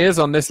Mane is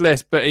on this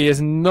list, but he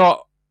is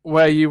not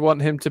where you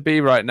want him to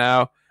be right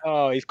now.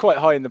 Oh, he's quite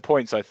high in the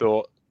points, I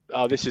thought.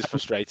 Oh, this is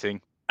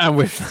frustrating. And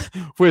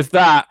with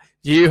that,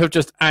 you have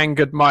just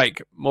angered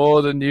Mike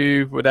more than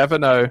you would ever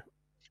know.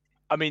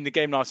 I mean, the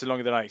game lasted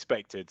longer than I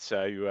expected,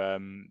 so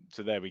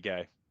there we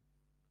go.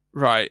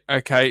 Right.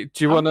 Okay.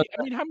 Do you want to?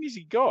 I mean, how many has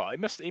he got? He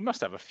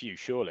must have a few,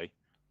 surely.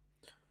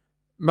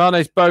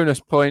 Mane's bonus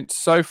points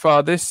so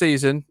far this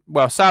season.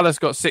 Well, Salah's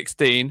got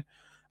 16.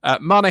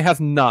 Mane has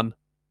none.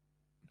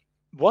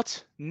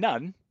 What?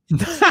 None?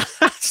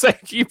 So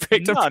you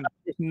picked none. Up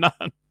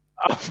none.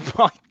 Oh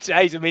my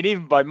days! I mean,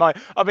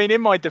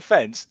 in my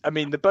defence, I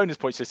mean, the bonus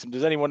point system.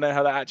 Does anyone know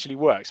how that actually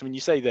works? I mean,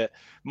 you say that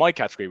my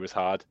category was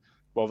hard.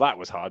 Well, that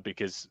was hard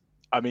because,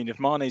 I mean, if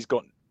Mane's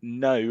got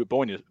no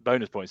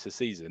bonus points this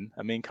season,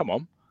 I mean, come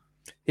on.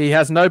 He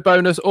has no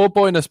bonus or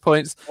bonus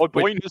points. Which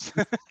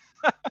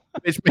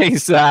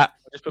means that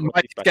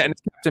Mike's getting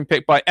his captain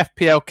picked by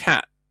FPL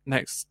Cat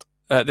next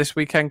this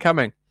weekend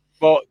coming.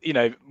 Well, you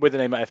know, with the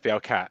name of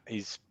FPL Cat,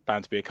 he's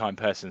bound to be a kind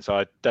person, so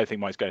I don't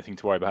think Mike's got anything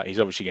to worry about. He's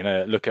obviously going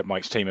to look at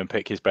Mike's team and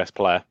pick his best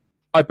player.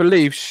 I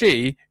believe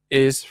she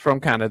is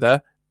from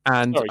Canada,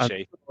 and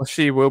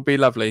she will be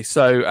lovely.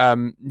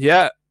 So,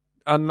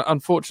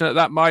 unfortunate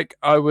that, Mike.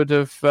 I would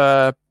have,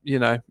 I'd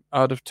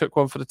have took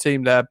one for the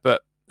team there,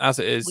 but as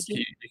it is,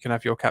 you can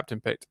have your captain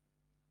picked.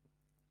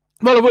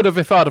 Well, I would have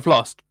if I'd have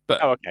lost.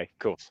 But okay,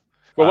 cool.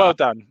 Well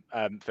done,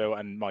 Phil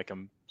and Mike.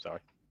 I'm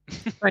sorry.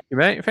 Thank you,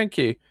 mate. Thank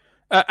you.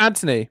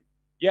 Anthony.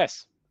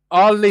 Yes.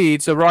 Our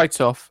Leeds are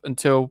write-off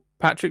until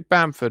Patrick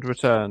Bamford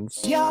returns.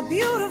 You're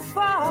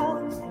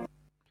beautiful.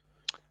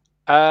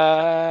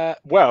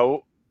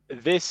 Well,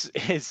 this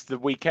is the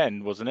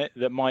weekend, wasn't it?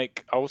 That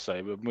Mike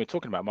also, we're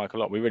talking about Mike a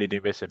lot. We really do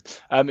miss him.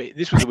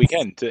 This was the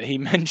weekend that he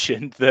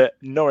mentioned that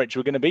Norwich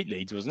were going to beat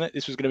Leeds, wasn't it?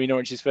 This was going to be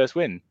Norwich's first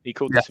win. He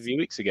called this a few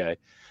weeks ago.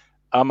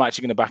 I'm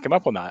actually going to back him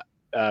up on that,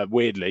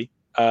 weirdly.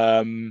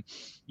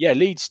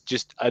 Leeds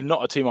just are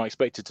not a team I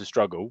expected to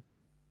struggle.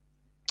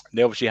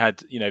 They obviously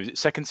had,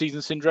 second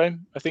season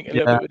syndrome, I think, a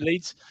little bit with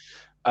Leeds.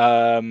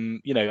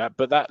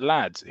 But that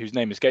lad, whose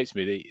name escapes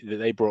me, that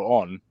they brought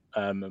on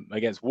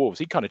against Wolves,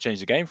 he kind of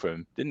changed the game for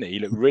him, didn't he? He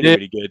looked really,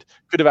 really good.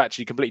 Could have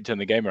actually completely turned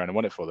the game around and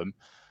won it for them.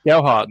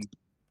 Gelhardt.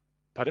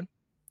 Pardon?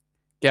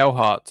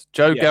 Gelhardt.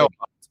 Gelhardt.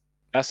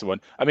 That's the one.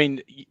 I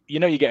mean,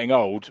 you're getting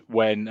old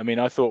when,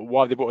 I thought,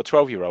 why have they brought a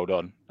 12-year-old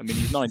on? I mean,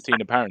 he's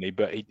 19 apparently,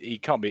 but he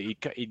can't be,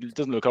 he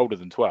doesn't look older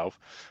than 12.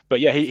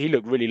 But yeah, he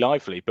looked really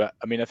lively. But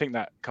I mean, I think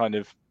that kind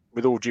of,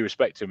 with all due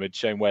respect to him, had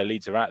shown where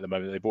Leeds are at the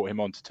moment. They brought him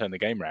on to turn the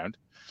game around.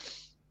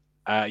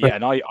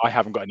 And I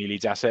haven't got any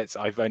Leeds assets.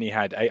 I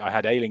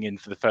had Ayling in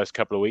for the first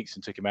couple of weeks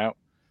and took him out.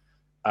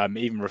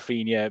 Even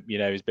Rafinha,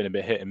 has been a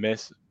bit hit and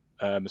miss,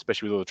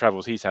 especially with all the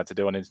travels he's had to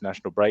do on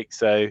international break.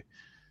 So,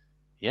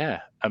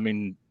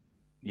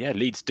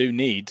 Leeds do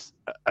need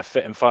a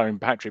fit and firing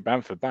Patrick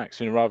Bamford back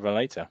sooner rather than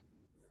later.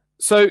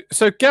 So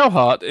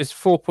Gelhardt is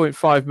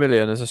 4.5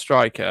 million as a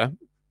striker.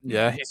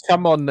 Yeah, he's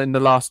come on in the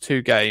last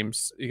 2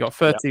 games. He got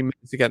 13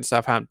 minutes against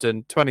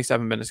Southampton,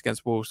 27 minutes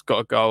against Wolves, got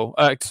a goal.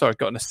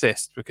 Got an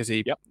assist because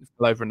he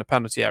fell over in the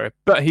penalty area.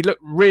 But he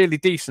looked really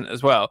decent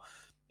as well.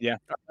 Yeah.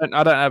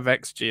 I don't have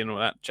XG and all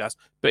that jazz,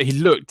 but he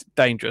looked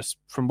dangerous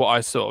from what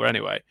I saw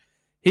anyway.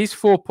 He's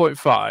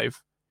 4.5.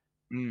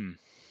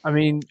 I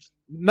mean,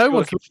 no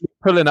one's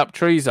pulling up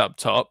trees up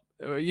top.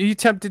 Are you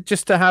tempted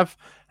just to have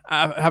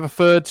a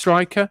third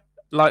striker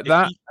like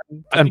that?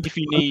 I think if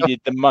he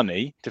needed the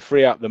money to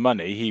free up the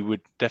money, he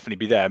would definitely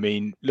be there. I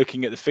mean,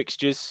 looking at the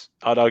fixtures,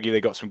 I'd argue they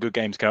got some good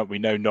games coming up. We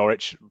know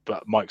Norwich,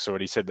 but Mike's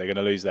already said they're going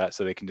to lose that,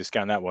 so they can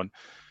discount that one.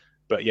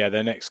 But yeah,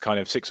 their next kind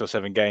of 6 or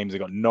 7 games,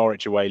 they've got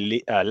Norwich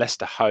away,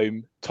 Leicester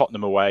home,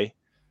 Tottenham away,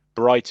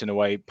 Brighton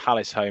away,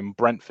 Palace home,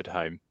 Brentford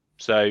home.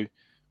 So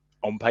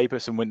on paper,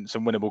 some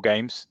winnable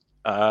games.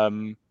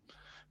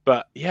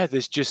 But yeah,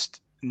 there's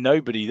just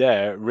nobody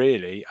there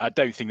really. I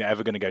don't think they're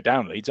ever going to go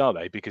down, Leeds, are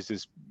they? Because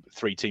there's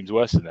 3 teams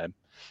worse than them.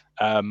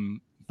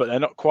 But they're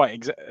not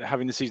quite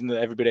having the season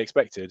that everybody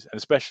expected, and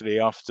especially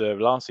after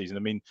last season. I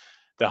mean,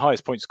 the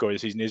highest point scorer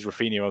this season is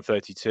Rafinha on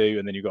 32,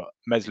 and then you've got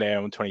Meslier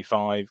on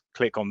 25,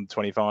 Click on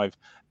 25.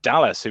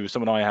 Dallas, who was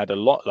someone I had a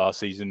lot last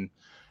season,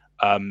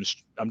 I'm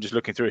just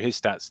looking through his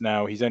stats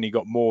now. He's only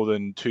got more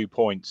than 2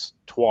 points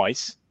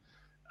twice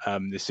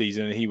this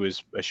season, and he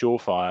was a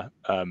surefire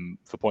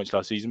for points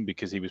last season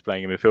because he was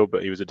playing in midfield,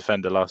 but he was a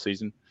defender last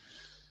season.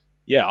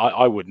 Yeah,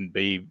 I wouldn't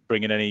be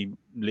bringing any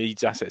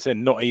Leeds assets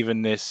in, not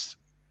even this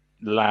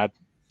lad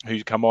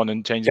who's come on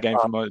and changed the game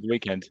from the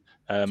weekend.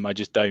 I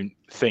just don't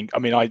think. I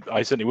mean, I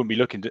certainly wouldn't be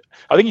looking to.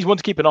 I think he's one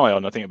to keep an eye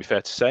on. I think it'd be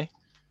fair to say.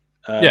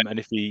 And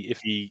if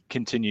he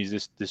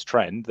continues this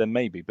trend, then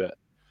maybe. But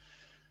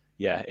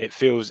yeah, it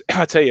feels.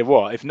 I tell you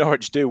what, if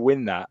Norwich do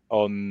win that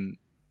on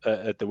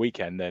at the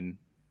weekend, then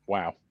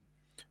wow.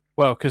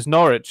 Well, because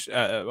Norwich,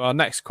 our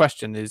next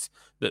question is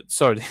that.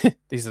 Sorry,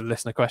 these are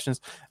listener questions.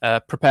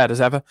 Prepared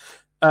as ever.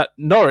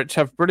 Norwich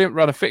have a brilliant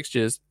run of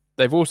fixtures.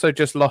 They've also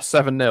just lost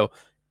 7-0.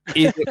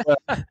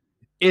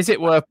 Is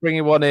it worth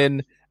bringing one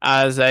in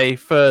as a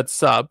third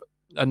sub,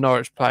 a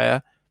Norwich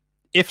player?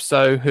 If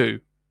so, who?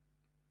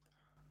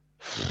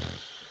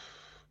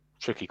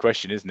 Tricky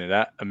question, isn't it?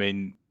 That, I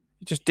mean,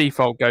 you just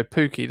default go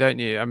Pookie, don't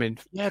you? I mean,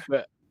 yeah,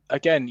 but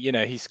again,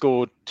 he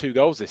scored 2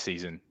 goals this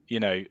season.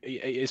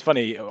 It's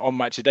funny on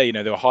Match of Day.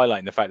 They were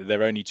highlighting the fact that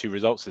there are only 2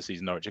 results this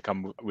season. Norwich have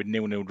come with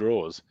 0-0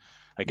 draws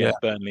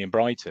against Burnley and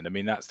Brighton. I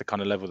mean, that's the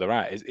kind of level they're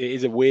at. It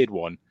is a weird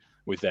one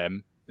with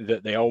them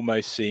that they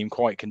almost seem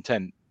quite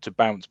content to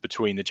bounce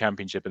between the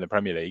Championship and the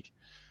Premier League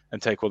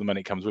and take all the money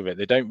that comes with it.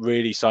 They don't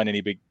really sign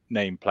any big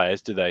name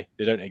players, do they?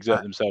 They don't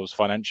exert themselves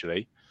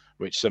financially,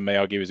 which some may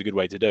argue is a good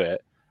way to do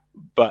it.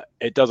 But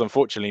it does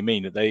unfortunately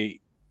mean that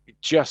they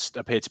just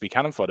appear to be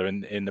cannon fodder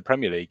in the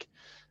Premier League.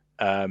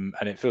 And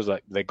it feels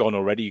like they're gone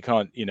already. You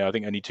can't, I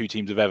think only 2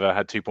 teams have ever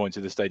had 2 points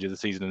at this stage of the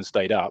season and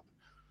stayed up.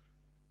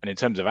 And in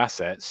terms of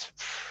assets,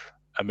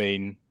 I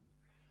mean,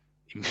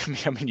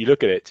 you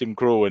look at it, Tim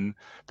Krul and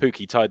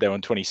Pookie tied there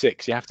on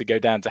 26. You have to go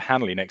down to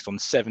Hanley next on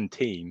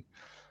 17.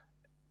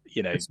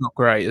 It's not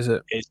great, is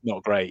it? It's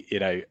not great.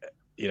 I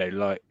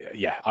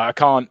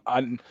can't.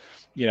 I mean,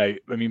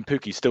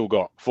 Pookie's still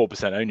got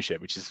 4%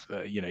 ownership, which is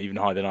even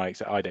higher than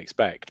I'd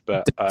expect.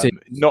 But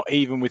not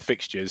even with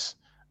fixtures,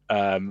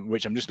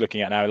 which I'm just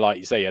looking at now. Like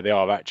you say, they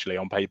are actually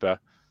on paper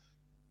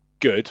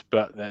good,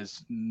 but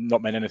there's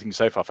not been anything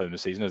so far for them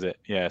this season, is it?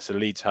 Yeah. So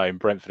Leeds home,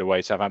 Brentford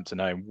away, Southampton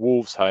home,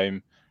 Wolves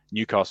home,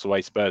 Newcastle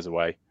away, Spurs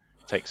away.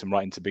 Takes them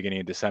right into the beginning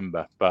of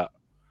December. But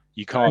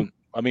you can't.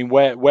 I mean,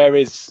 where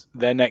is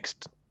their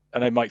next? I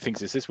know Mike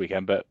thinks it's this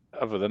weekend, but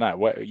other than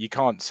that, you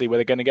can't see where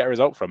they're going to get a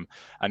result from.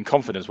 And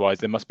confidence-wise,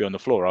 they must be on the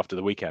floor after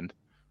the weekend.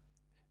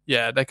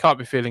 Yeah, they can't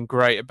be feeling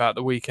great about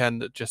the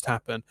weekend that just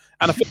happened.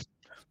 And I think,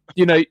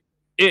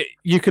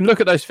 you can look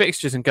at those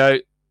fixtures and go,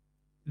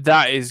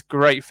 that is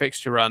great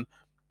fixture run.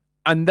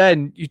 And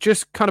then you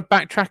just kind of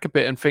backtrack a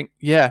bit and think,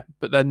 yeah,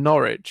 but they're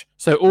Norwich.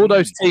 So all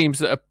those teams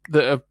that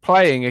are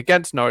playing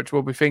against Norwich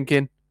will be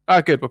thinking,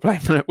 oh, good, we're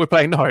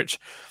playing Norwich.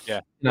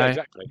 Yeah,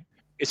 exactly.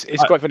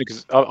 It's quite funny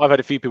because I've had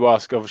a few people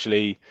ask,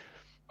 obviously,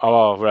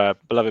 our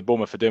beloved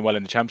Bournemouth are doing well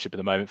in the Championship at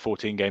the moment,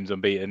 14 games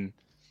unbeaten,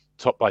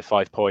 top by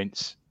 5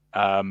 points.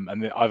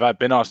 And I've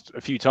been asked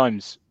a few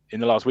times in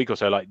the last week or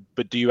so,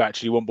 but do you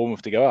actually want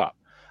Bournemouth to go up?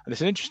 And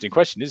it's an interesting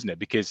question, isn't it?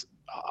 Because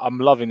I'm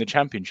loving the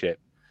Championship.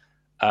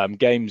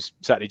 Games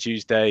Saturday,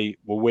 Tuesday,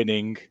 we're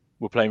winning,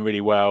 we're playing really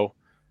well.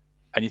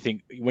 And you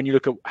think, when you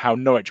look at how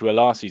Norwich were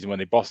last season when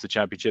they bossed the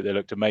Championship, they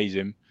looked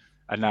amazing.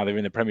 And now they're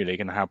in the Premier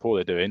League and how poor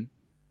they're doing.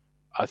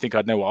 I think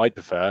I'd know what I'd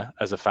prefer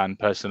as a fan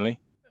personally.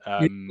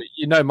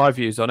 You know my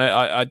views on it.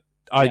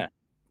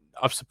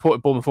 I've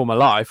supported Bournemouth all my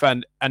life,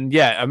 and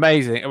yeah,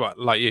 amazing. Well,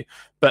 like you,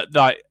 but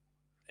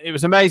it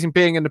was amazing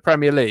being in the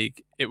Premier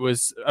League. It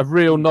was a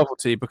real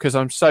novelty because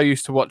I'm so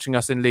used to watching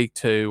us in League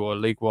 2 or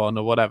League 1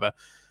 or whatever.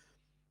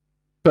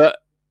 But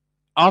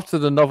after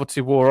the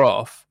novelty wore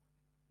off,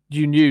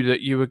 you knew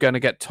that you were going to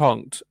get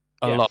tonked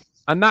a lot,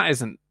 and that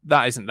isn't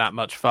that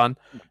much fun.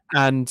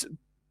 And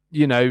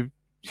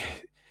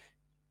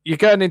you're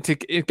going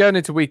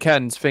into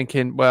weekends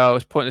thinking, well,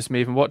 it's pointless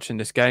me even watching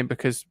this game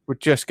because we're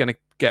just going to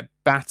get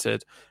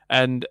battered.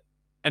 And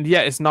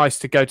yet it's nice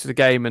to go to the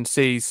game and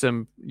see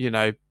some,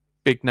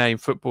 big name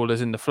footballers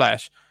in the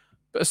flesh.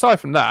 But aside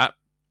from that,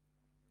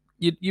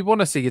 you want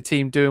to see your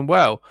team doing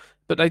well,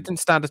 but they didn't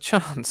stand a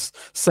chance.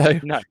 So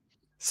No.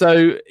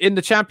 So in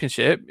the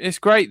Championship, it's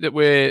great that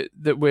we're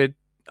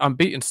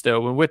unbeaten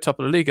still when we're top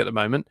of the league at the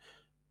moment.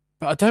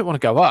 But I don't want to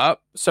go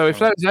up. So if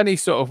there's any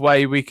sort of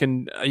way we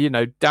can,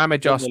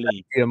 damage our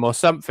stadium or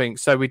something,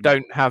 so we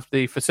don't have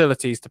the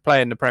facilities to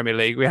play in the Premier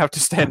League, we have to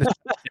stay in the.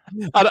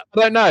 I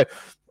don't know,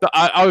 but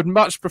I would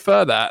much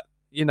prefer that.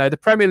 The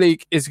Premier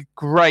League is a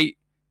great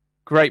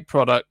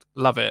product,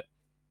 love it,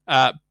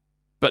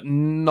 but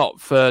not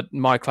for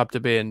my club to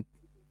be in.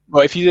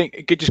 Well, if you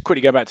think, could just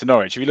quickly go back to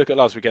Norwich. If you look at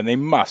last weekend, they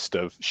must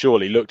have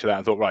surely looked at that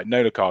and thought, right,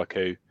 no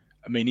Lukaku.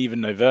 I mean, even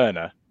no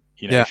Werner.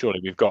 Surely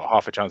we've got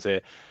half a chance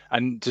here.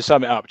 And to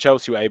sum it up,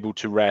 Chelsea were able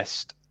to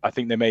rest. I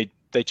think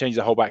they changed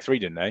the whole back three,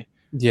 didn't they?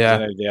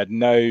 Yeah. They had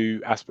no.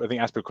 I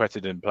think Aspilicueta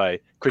didn't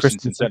play.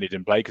 Christensen certainly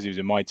didn't play because he was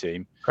in my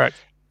team. Correct.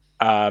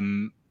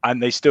 And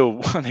they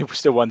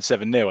won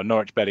 7-0, and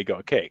Norwich barely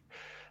got a kick.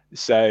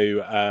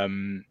 So I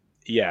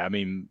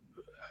mean,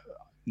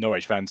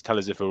 Norwich fans tell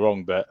us if we're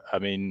wrong, but I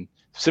mean,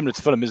 similar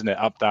to Fulham, isn't it?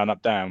 Up down,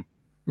 up down.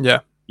 Yeah.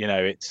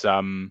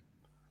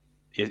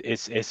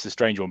 It's a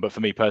strange one, but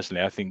for me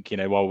personally, I think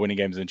while winning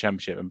games in the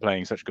Championship and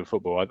playing such good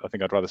football, I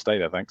think I'd rather stay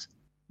there. Thanks.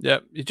 Yeah,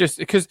 because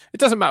it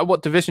doesn't matter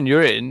what division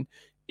you're in.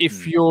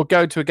 If you're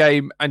going to a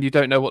game and you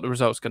don't know what the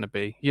result's going to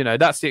be,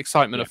 that's the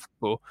excitement of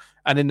football.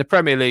 And in the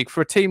Premier League,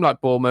 for a team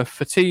like Bournemouth,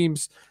 for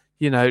teams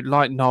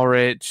like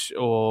Norwich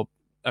or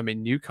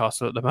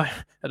Newcastle at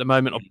the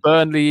moment, or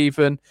Burnley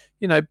even,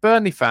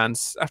 Burnley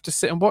fans have to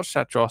sit and watch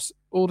that dross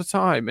all the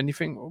time, and you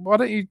think, why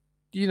don't you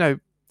get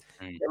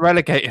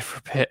relegated for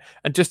a bit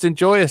and just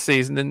enjoy a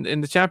season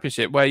in the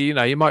Championship where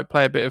you might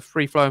play a bit of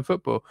free flowing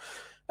football.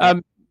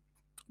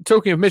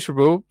 Talking of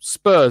miserable,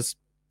 Spurs.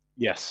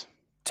 Yes.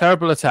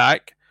 Terrible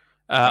attack.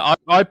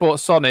 I bought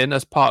Son in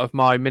as part of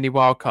my mini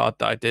wildcard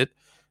that I did,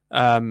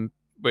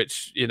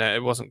 which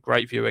it wasn't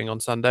great viewing on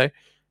Sunday.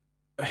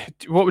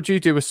 What would you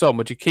do with Son?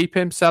 Would you keep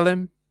him, sell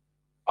him?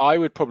 I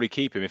would probably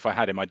keep him if I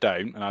had him. I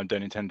don't, and I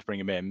don't intend to bring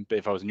him in. But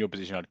if I was in your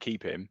position, I'd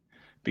keep him.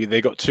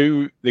 They got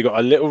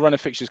a little run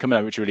of fixtures coming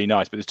out, which are really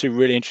nice. But there's two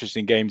really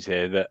interesting games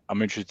here that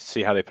I'm interested to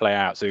see how they play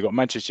out. So they've got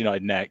Manchester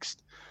United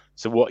next.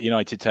 So what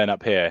United turn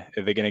up here?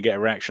 Are they going to get a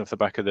reaction off the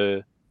back of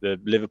the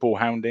Liverpool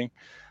hounding,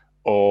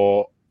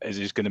 or is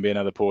it just going to be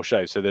another poor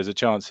show? So there's a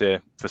chance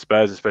here for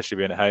Spurs, especially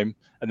being at home.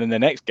 And then the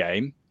next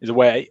game is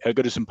away at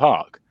Goodison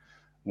Park,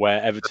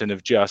 where Everton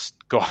have just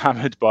got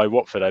hammered by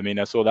Watford. I mean,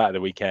 I saw that at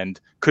the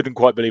weekend. Couldn't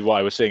quite believe what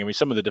I was seeing. I mean,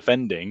 some of the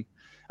defending.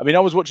 I mean, I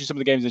was watching some of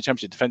the games in the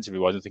Championship defensively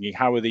wise and thinking,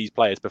 how are these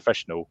players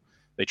professional?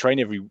 They train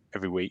every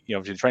week.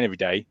 Obviously they train every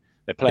day.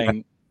 They're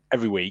playing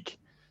every week.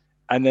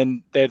 And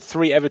then they had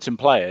 3 Everton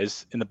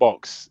players in the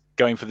box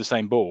going for the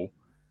same ball,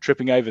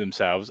 tripping over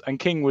themselves. And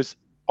King was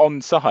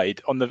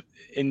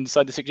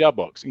inside the 6-yard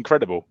box.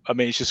 Incredible. I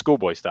mean, it's just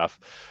schoolboy stuff.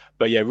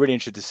 But yeah, really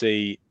interested to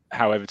see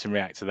how Everton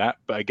react to that.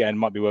 But again,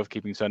 might be worth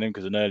keeping Son in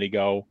because an early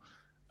goal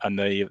and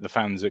the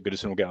fans at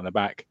Goodison will get on their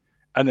back.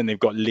 And then they've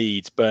got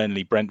Leeds,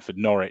 Burnley, Brentford,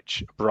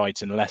 Norwich,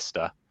 Brighton,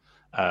 Leicester,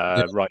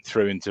 right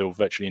through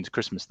virtually into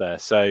Christmas there.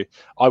 So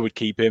I would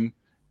keep him.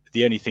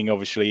 The only thing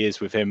obviously is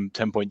with him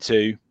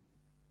 10.2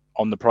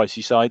 on the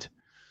pricey side.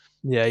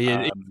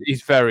 Yeah,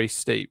 he's very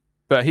steep.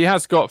 But he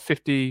has got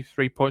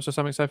 53 points or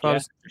something so far. Yeah,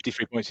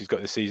 53 points he's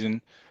got this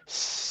season.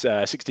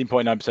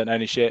 16.9%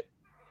 ownership.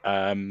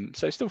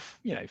 So still,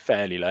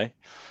 fairly low.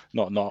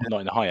 Not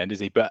in the high end, is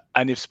he?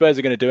 And if Spurs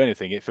are going to do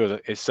anything, it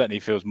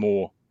certainly feels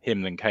more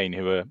him than Kane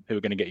who are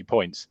going to get you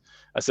points.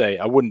 I say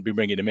I wouldn't be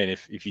bringing him in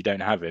if you don't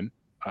have him.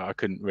 I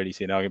couldn't really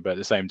see an argument. But at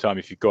the same time,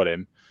 if you've got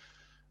him,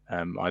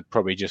 I'd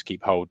probably just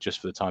keep hold just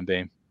for the time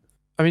being.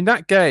 I mean,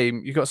 that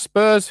game, you've got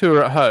Spurs who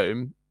are at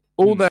home.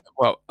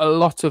 A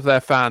lot of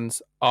their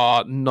fans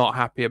are not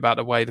happy about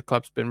the way the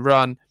club's been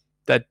run.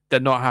 They're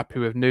not happy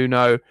with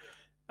Nuno.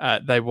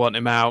 They want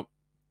him out.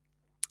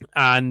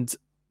 And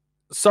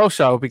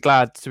Solskjaer will be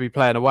glad to be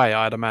playing away,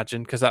 I'd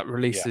imagine, because that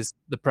releases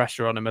the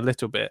pressure on him a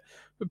little bit.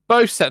 But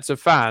both sets of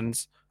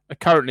fans are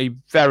currently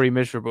very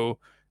miserable.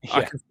 Yeah.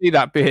 I can see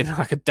that being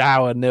like a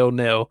dour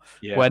 0-0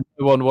 when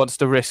no one wants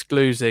to risk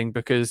losing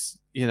because,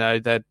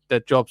 their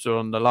jobs are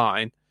on the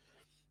line.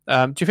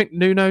 Do you think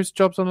Nuno's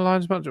job's on the line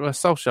as much? Well,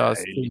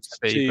 Solskjaer's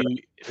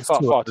it's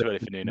far too early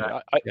for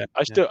Nuno.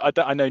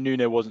 I know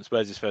Nuno wasn't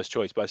Spurs' first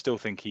choice, but I still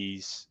think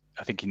he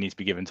needs to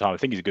be given time. I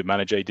think he's a good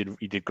manager. He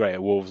did great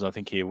at Wolves, and I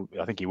think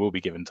he will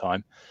be given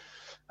time.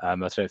 I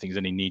don't think there's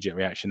any knee-jerk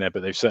reaction there,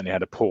 but they've certainly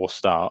had a poor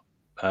start.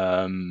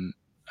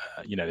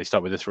 They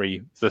start with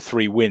the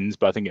three wins,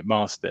 but I think it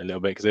masked it a little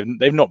bit because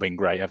they've not been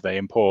great, have they?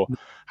 And poor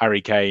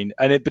Harry Kane.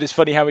 But it's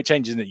funny how it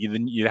changes, isn't it?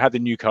 You had the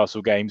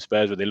Newcastle game,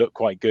 Spurs, where they looked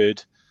quite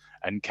good,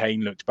 and Kane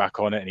looked back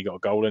on it and he got a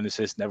goal and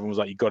assist, and everyone was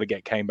like, "You've got to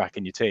get Kane back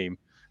in your team."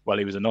 Well,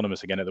 he was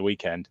anonymous again at the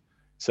weekend,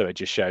 so it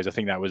just shows. I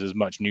think that was as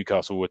much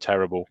Newcastle were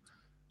terrible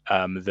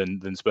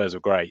than Spurs were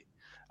great.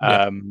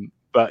 Yeah.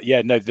 But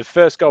yeah, no, the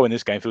first goal in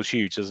this game feels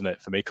huge, doesn't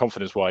it, for me,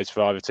 confidence-wise,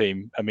 for either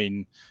team. I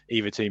mean,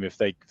 either team, if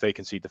they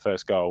concede the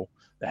first goal,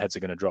 their heads are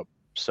going to drop.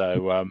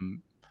 So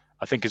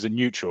I think as a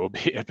neutral,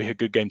 it'd be a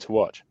good game to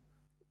watch.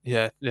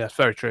 Yeah, it's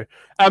very true.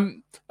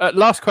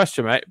 Last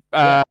question, mate.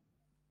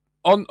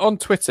 On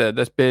Twitter,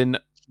 there's been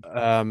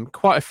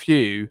quite a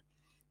few,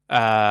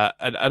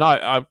 and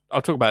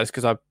I'll talk about this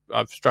because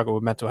I've struggled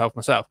with mental health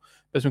myself.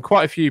 There's been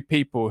quite a few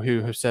people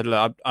who have said,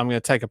 "Look, I'm going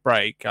to take a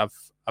break. I've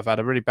had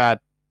a really bad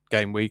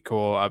game week,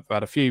 or I've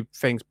had a few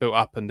things built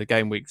up, and the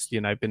game week's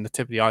been the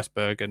tip of the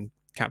iceberg, and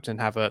Captain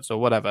Havertz or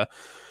whatever.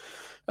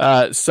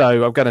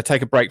 So I'm going to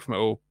take a break from it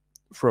all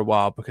for a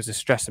while because it's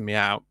stressing me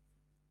out."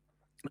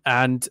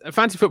 And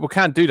fantasy football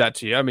can do that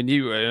to you. I mean,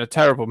 you were in a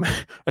terrible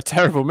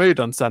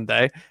mood on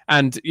Sunday,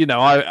 and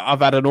I've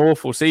had an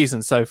awful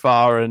season so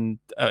far, and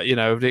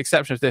with the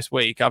exception of this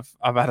week, I've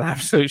had an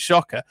absolute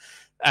shocker,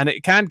 and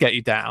it can get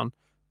you down.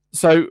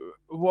 So,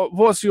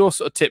 what's your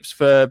sort of tips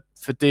for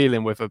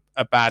dealing with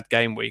a bad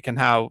game week, and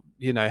how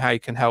you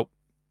can help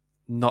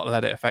not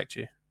let it affect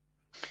you?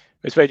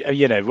 It's very,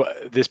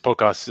 this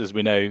podcast, as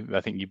we know,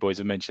 I think you boys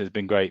have mentioned, has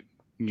been great.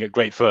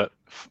 Great for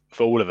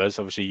all of us.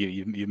 Obviously,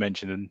 you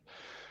mentioned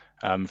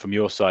from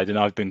your side, and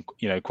I've been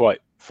quite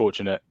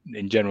fortunate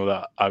in general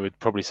that I would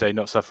probably say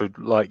not suffered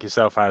like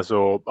yourself has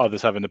or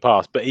others have in the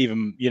past. But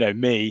even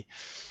me,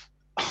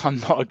 I'm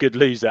not a good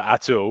loser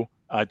at all.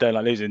 I don't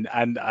like losing,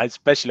 and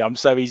especially I'm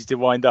so easy to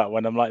wind up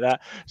when I'm like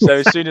that. So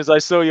as soon as I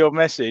saw your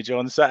message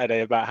on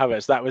Saturday about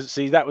Havertz, that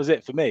was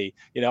it for me.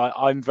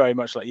 I'm very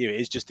much like you.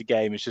 It's just a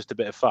game. It's just a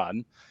bit of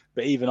fun.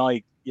 But even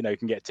I,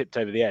 can get tipped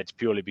over the edge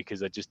purely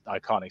because I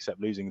can't accept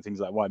losing and things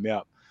like wind me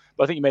up.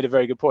 But I think you made a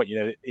very good point.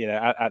 At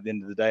the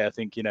end of the day, I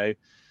think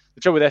the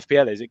trouble with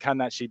FPL is it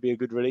can actually be a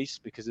good release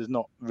because there's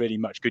not really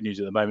much good news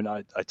at the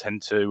moment. I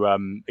tend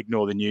to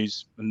ignore the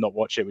news and not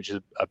watch it, which is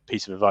a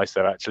piece of advice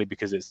there actually,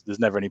 because there's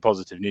never any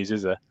positive news,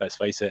 is there? Let's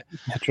face it.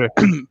 Yeah, true.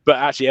 But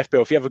actually,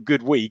 FPL, if you have a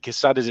good week, as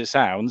sad as it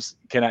sounds,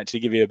 can actually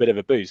give you a bit of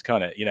a boost,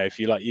 can't it? If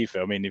you like you,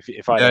 Phil. I mean,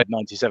 if I had a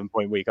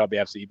 97-point week, I'd be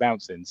absolutely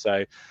bouncing.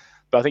 So,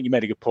 but I think you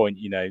made a good point.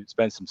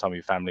 Spend some time with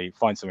your family,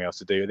 find something else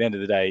to do. At the end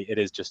of the day, it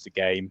is just a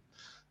game.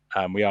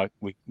 We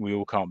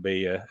all can't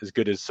be as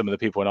good as some of the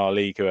people in our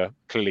league who are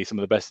clearly some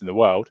of the best in the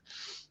world.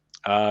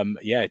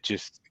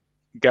 Just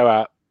go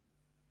out,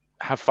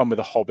 have fun with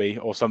a hobby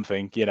or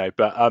something,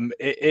 But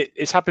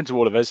it's happened to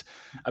all of us.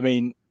 I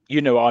mean,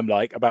 what I'm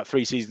like. About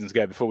 3 seasons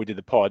ago, before we did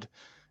the pod,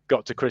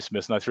 got to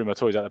Christmas and I threw my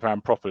toys out the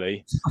pram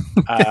properly,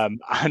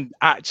 and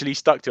actually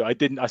stuck to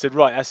it. I said,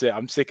 right, that's it.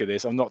 I'm sick of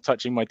this. I'm not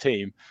touching my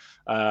team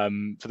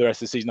for the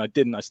rest of the season. I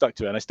didn't. I stuck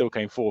to it, and I still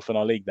came 4th in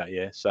our league that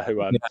year. So,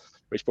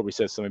 which probably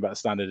says something about the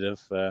standard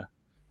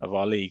of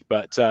our league.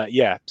 But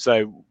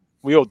so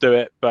we all do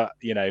it. But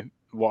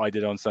what I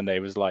did on Sunday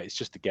was like, it's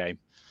just a game.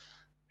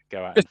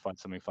 Go out and find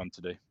something fun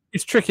to do.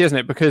 It's tricky, isn't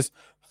it? Because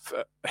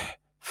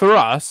for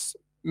us,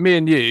 me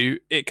and you,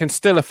 it can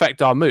still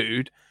affect our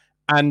mood,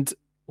 and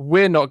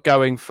we're not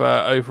going for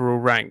overall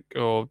rank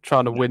or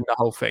trying to win the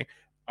whole thing.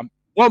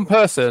 One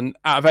person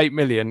out of 8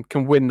 million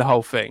can win the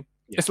whole thing.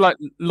 Yeah. It's like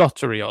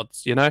lottery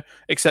odds,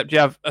 except you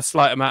have a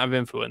slight amount of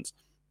influence.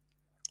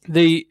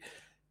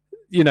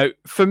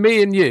 For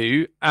me and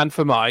you and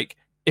for Mike,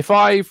 if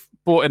I've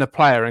bought in a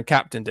player and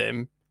captained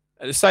him,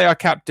 say I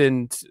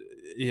captained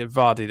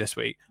Vardy this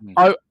week,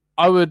 I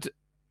would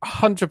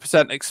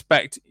 100%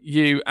 expect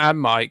you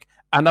and Mike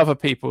and other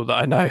people that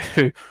I know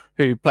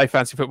who play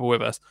fantasy football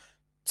with us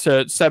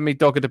to send me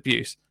dogged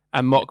abuse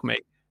and mock me,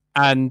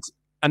 and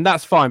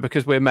that's fine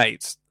because we're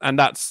mates, and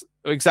that's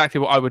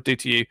exactly what I would do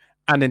to you.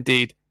 And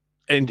indeed,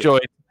 enjoy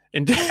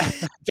pointing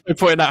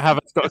out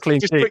Havertz got a clean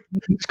sheet.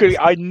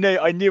 I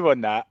knew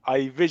on that.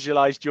 I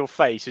visualized your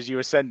face as you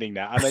were sending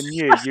that, and I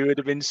knew you would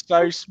have been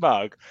so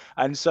smug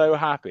and so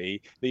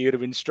happy that you would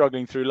have been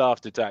struggling through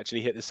laughter to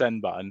actually hit the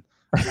send button.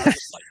 And I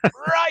was like,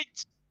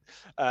 right,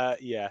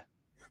 yeah.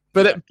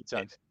 But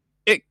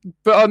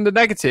but on the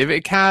negative,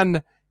 it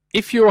can.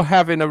 If you're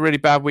having a really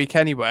bad week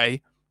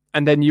anyway,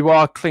 and then you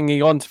are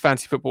clinging on to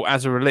fantasy football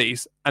as a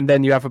release, and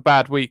then you have a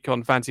bad week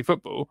on fantasy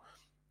football,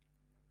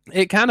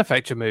 it can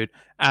affect your mood.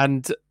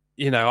 And,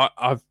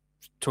 I've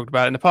talked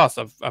about it in the past.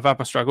 I've had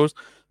my struggles.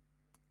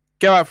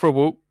 Go out for a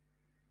walk,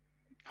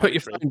 put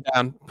your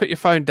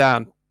phone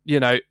down,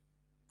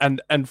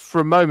 and for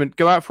a moment,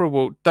 go out for a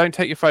walk. Don't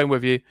take your phone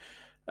with you,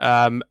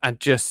 and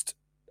just,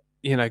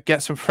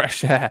 get some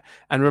fresh air.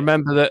 And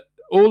remember that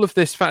all of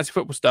this fantasy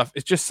football stuff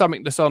is just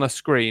something that's on a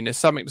screen. It's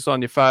something that's on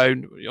your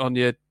phone, on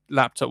your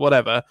laptop,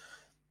 whatever.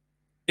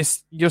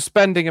 You're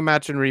spending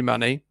imaginary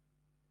money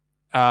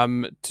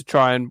to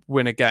try and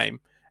win a game.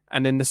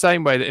 And in the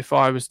same way that if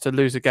I was to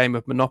lose a game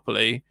of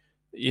Monopoly,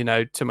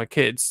 to my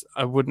kids,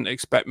 I wouldn't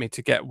expect me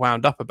to get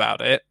wound up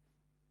about it.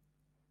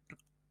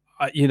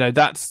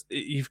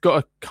 You've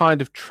got to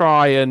kind of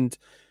try and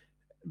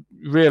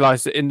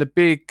realize that in the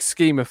big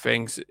scheme of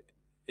things,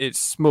 it's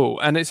small,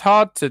 and it's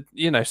hard to,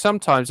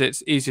 sometimes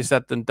it's easier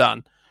said than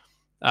done.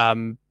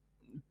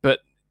 But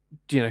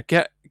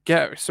get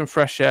some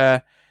fresh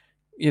air,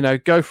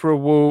 go for a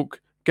walk,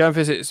 go and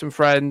visit some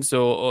friends,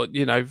 or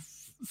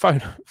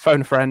phone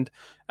a friend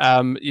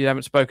you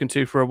haven't spoken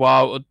to for a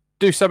while, or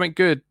do something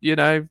good.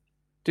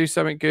 Do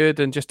something good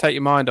and just take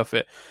your mind off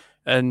it.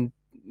 And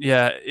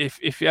yeah,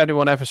 if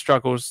anyone ever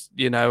struggles,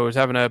 or is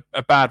having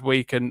a bad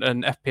week and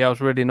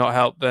FPL's really not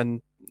helped,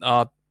 then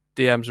our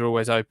DMs are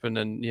always open,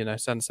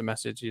 and send us a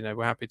message.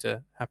 We're happy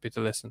to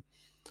listen.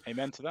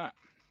 Amen to that.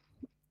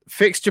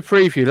 Fixture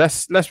preview.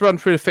 Let's run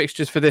through the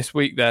fixtures for this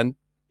week then.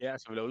 Yeah,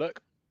 let's have a little look.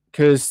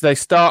 Because they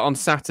start on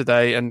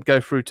Saturday and go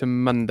through to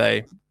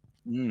Monday.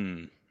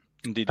 Indeed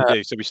they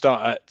do. So we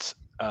start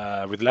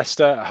with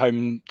Leicester at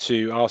home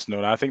to Arsenal.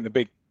 And I think the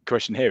big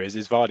question here is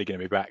Vardy going to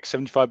be back?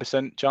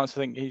 75% chance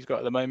I think he's got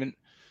at the moment.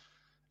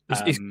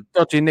 He's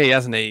dodgy knee,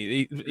 hasn't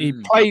he?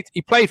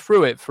 He played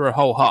through it for a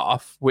whole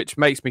half, which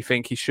makes me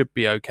think he should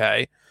be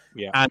okay.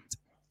 Yeah. And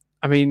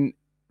I mean,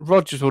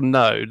 Rodgers will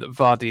know that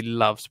Vardy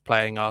loves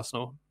playing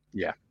Arsenal.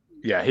 Yeah.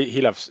 Yeah,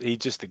 he's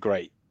just a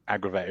great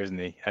aggravator, isn't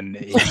he? And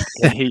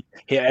he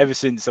ever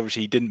since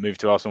obviously he didn't move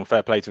to Arsenal,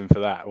 fair play to him for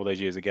that all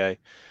those years ago.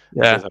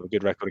 Yeah, he does have a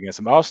good record against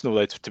them. Arsenal,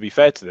 though, to be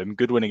fair to them,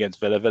 good win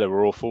against Villa. Villa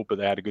were awful, but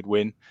they had a good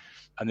win.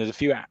 And there's a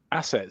few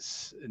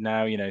assets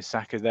now.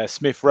 Saka's there,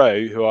 Smith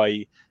Rowe, who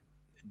I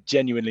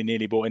genuinely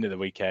nearly bought into the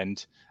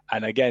weekend.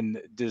 And again,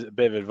 there's a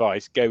bit of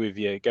advice: go with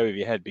your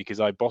head,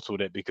 because I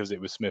bottled it because it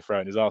was Smith Rowe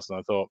and his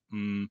Arsenal. I thought,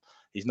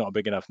 he's not a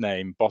big enough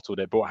name. Bottled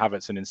it, bought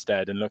Havertz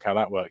instead, and look how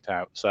that worked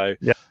out. So.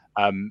 Yeah.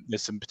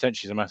 There's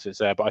potentially some assets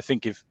there, but I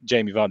think if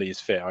Jamie Vardy is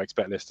fit, I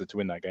expect Leicester to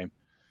win that game.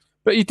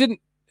 But you didn't.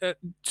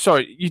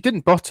 You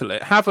didn't bottle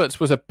it. Havertz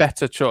was a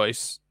better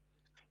choice.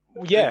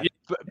 Yeah,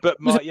 but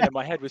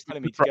my head was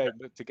telling me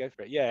to go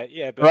for it.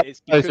 Yeah, but right.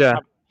 It's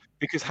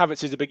because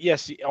Havertz is a big.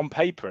 Yes, on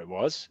paper it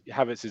was.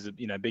 Havertz is a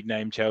big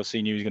name.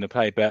 Chelsea knew he was going to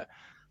play, but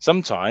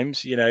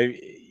sometimes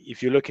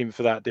if you're looking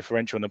for that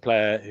differential on a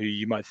player who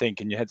you might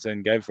think in your head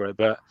saying go for it,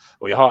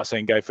 or your heart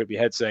saying go for it, but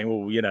your head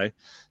saying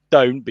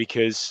don't,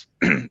 because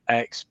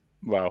X.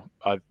 Well,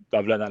 I've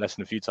learned that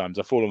lesson a few times.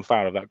 I've fallen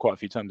foul of that quite a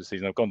few times this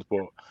season. I've gone to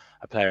bought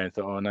a player and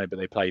thought, oh no, but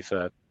they play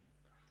for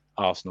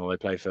Arsenal, they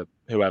play for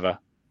whoever,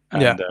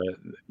 and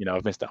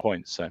I've missed that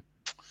point. So,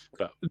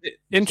 but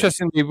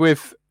interestingly,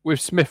 with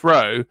Smith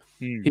Rowe,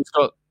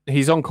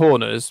 he's on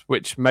corners,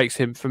 which makes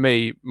him for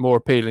me more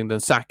appealing than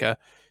Saka.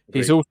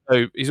 He's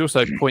also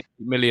 0.8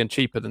 million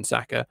cheaper than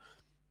Saka,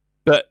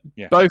 but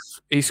both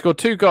he scored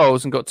 2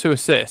 goals and got 2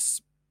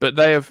 assists, but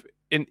they've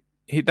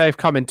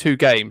come in 2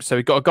 games. So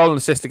he got a goal and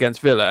assist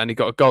against Villa, and he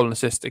got a goal and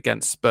assist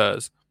against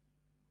Spurs.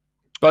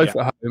 Both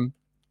at home.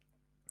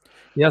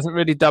 He hasn't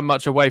really done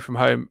much away from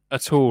home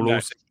at all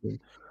all season.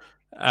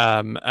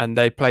 And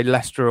they play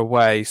Leicester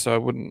away, so I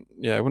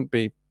wouldn't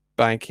be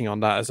banking on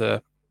that as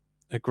a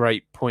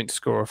great point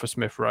scorer for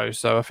Smith Rowe.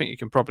 So I think you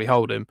can probably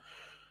hold him.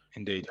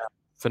 Indeed.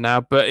 For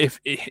now, but if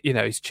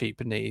he's cheap,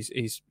 and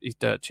he's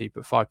dirt cheap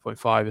at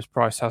 5.5. His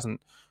price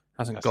hasn't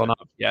gone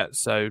up yet,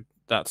 so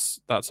that's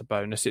a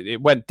bonus.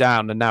 It went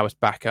down and now it's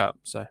back up.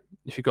 So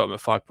if you got him at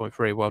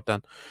 5.3, well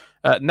done.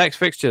 Next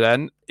fixture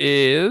then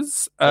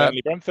is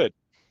Burnley-Brentford.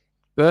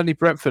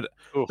 Burnley-Brentford.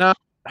 Ooh. Now,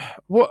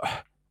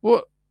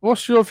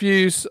 what's your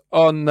views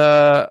on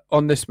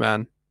this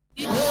man?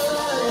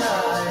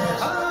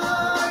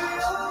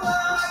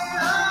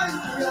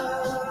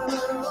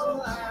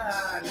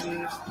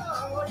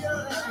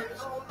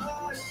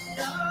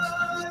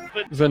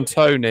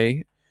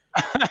 Vantoni.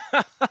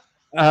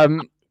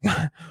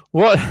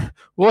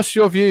 What's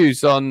your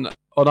views on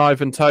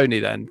Ivan Toney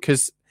then?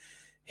 Because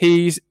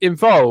he's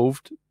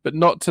involved, but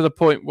not to the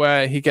point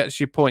where he gets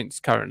you points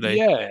currently.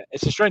 Yeah,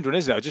 it's a strange one,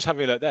 isn't it? I was just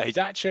having a look there. He's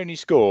actually only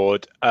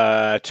scored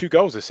 2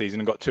 goals this season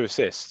and got 2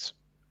 assists.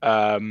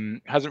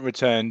 Hasn't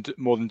returned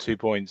more than 2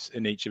 points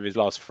in each of his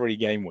last 3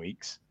 game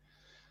weeks.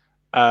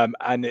 I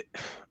don't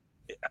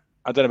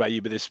know about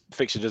you, but this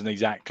fixture doesn't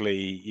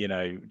exactly,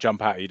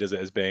 jump out at you, does it,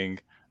 as being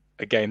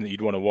a game that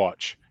you'd want to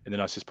watch in the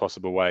nicest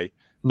possible way.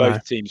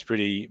 Both teams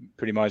pretty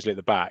miserly at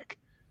the back,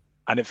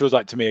 and it feels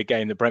like to me a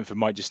game that Brentford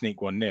might just sneak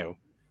 1-0.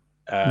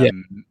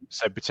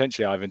 So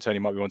potentially Ivan Toney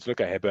might be one to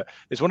look at here, but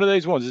it's one of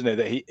those ones, isn't it,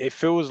 that it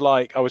feels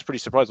like, I was pretty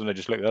surprised when I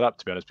just looked that up,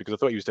 to be honest, because I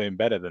thought he was doing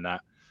better than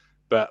that.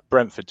 But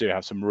Brentford do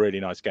have some really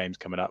nice games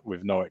coming up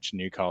with Norwich and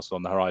Newcastle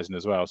on the horizon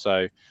as well.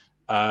 So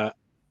I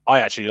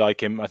actually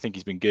like him. I think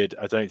he's been good.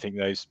 I don't think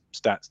those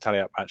stats tally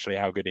up actually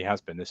how good he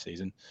has been this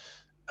season.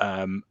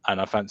 And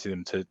I fancy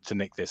them to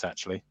nick this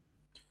actually.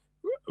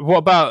 What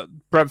about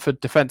Brentford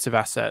defensive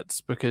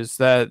assets? Because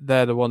they're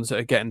the ones that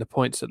are getting the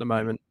points at the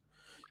moment.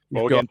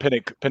 Well, again,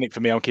 Pinnock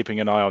for me, I'm keeping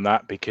an eye on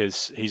that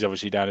because he's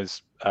obviously down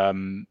as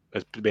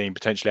being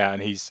potentially out,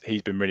 and he's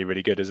been really,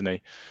 really good, isn't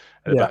he?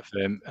 At the back for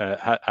him,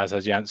 as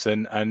has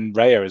Janssen and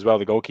Raya as well.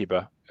 The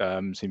goalkeeper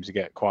seems to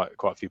get quite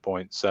a few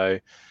points. So,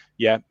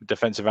 yeah,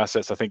 defensive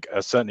assets I think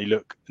certainly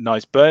look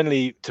nice.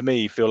 Burnley, to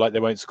me, feel like they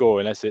won't score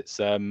unless it's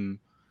the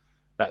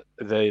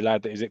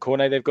lad, is it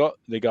Cornet they've got?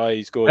 The guy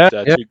who scored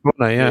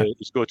he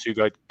scored 2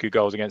 good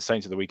goals against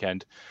Saints at the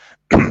weekend.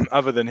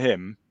 Other than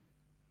him,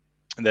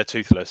 they're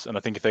toothless, and I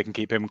think if they can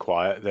keep him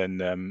quiet,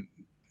 then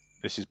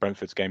this is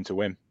Brentford's game to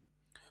win.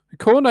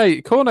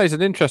 Cornet's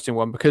an interesting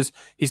one because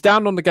he's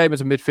down on the game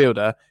as a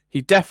midfielder.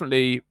 He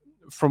definitely,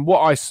 from what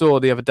I saw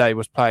the other day,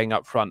 was playing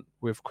up front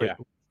with Chris,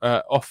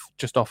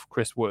 off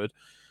Chris Wood,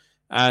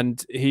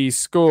 and he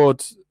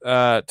scored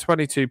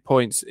 22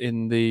 points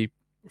in the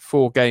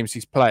 4 games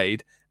he's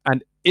played,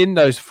 and in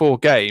those 4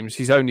 games,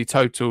 he's only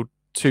totaled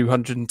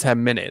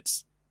 210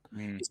 minutes.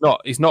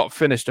 He's not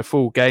finished a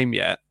full game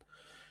yet.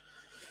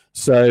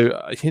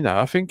 So, I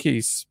think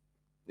he's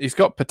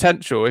got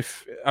potential.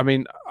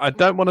 I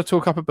don't want to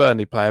talk up a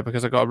Burnley player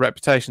because I've got a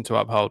reputation to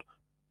uphold.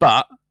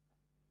 But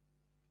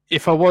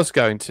if I was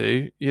going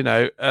to,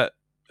 a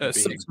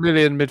 6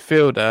 million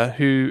midfielder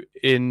who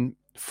in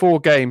 4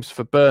 games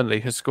for Burnley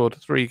has scored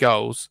 3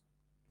 goals,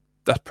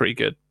 that's pretty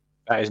good.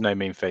 That is no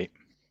mean feat.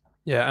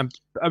 Yeah,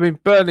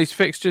 and Burnley's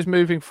fixtures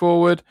moving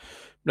forward.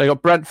 They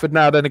got Brentford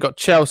now, then they got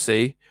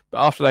Chelsea.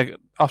 But after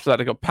that,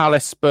 they got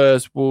Palace,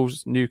 Spurs,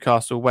 Wolves,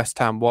 Newcastle, West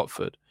Ham,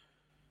 Watford.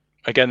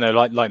 Again, though,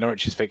 like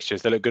Norwich's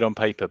fixtures, they look good on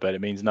paper, but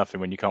it means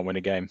nothing when you can't win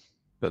a game.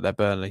 But they're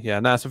Burnley.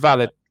 Yeah, no, it's a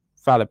valid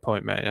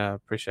point, mate. I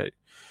appreciate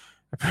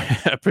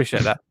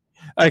that.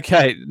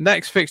 Okay,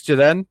 next fixture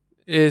then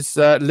is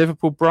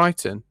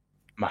Liverpool-Brighton.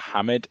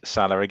 Mohamed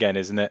Salah again,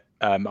 isn't it?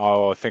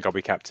 I think I'll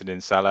be captain in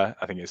Salah.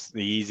 I think it's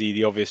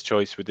the obvious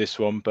choice with this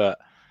one. But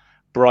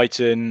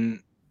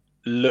Brighton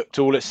looked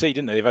all at sea,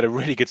 didn't they? They've had a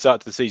really good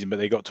start to the season, but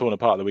they got torn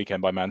apart at the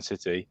weekend by Man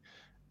City.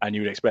 And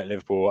you would expect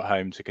Liverpool at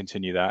home to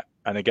continue that.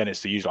 And again,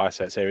 it's the usual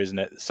assets here, isn't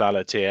it?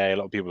 Salah, TA, a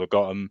lot of people have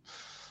got them.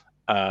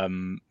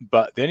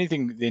 But the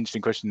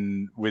interesting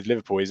question with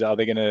Liverpool is, are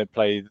they going to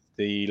play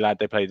the lad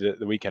they played at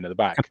the weekend at the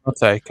back?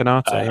 Konate.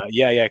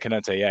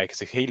 Konate, yeah,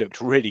 because he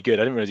looked really good.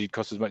 I didn't realize he'd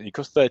cost as much. He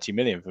cost 30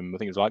 million from, I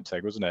think it was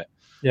Leipzig, wasn't it?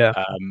 Yeah.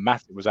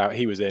 Matip was out,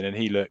 he was in, and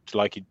he looked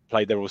like he'd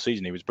played there all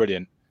season. He was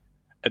brilliant.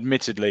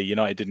 Admittedly,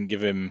 United didn't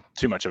give him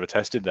too much of a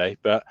test, did they?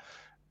 But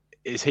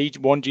is he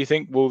one? Do you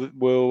think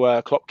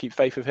will Klopp keep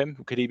faith with him?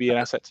 Could he be an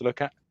asset to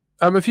look at?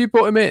 Have you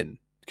brought him in?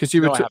 Because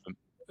you I haven't.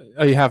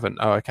 Oh, you haven't?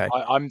 Oh, okay.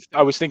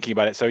 I was thinking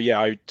about it. So yeah,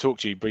 I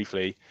talked to you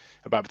briefly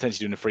about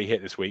potentially doing a free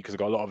hit this week because I've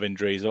got a lot of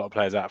injuries, a lot of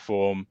players out of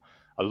form,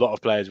 a lot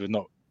of players with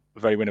not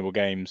very winnable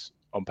games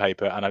on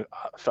paper, and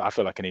I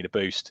feel like I need a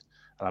boost,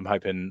 and I'm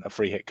hoping a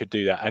free hit could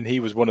do that. And he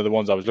was one of the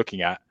ones I was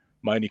looking at.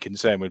 My only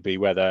concern would be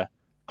whether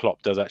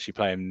Klopp does actually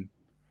play him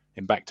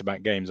in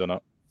back-to-back games or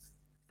not.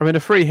 A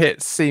free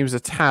hit seems a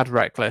tad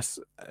reckless,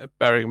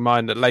 bearing in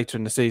mind that later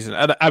in the season,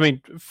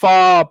 and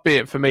far be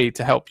it for me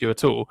to help you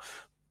at all,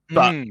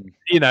 but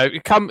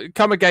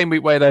come a game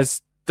week where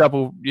there's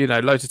double,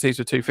 loads of teams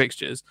with 2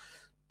 fixtures,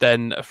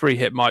 then a free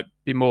hit might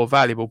be more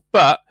valuable.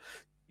 But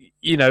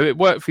it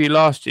worked for you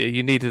last year.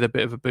 You needed a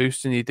bit of a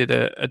boost, and you did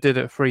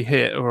a free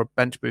hit or a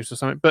bench boost or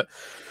something. But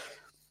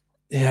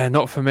yeah,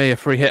 not for me. A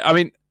free hit.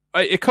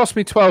 It cost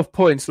me 12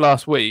 points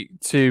last week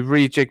to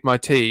rejig my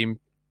team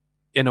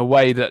in a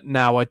way that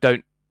now I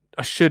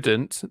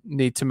shouldn't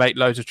need to make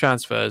loads of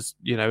transfers,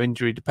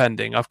 injury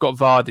depending. I've got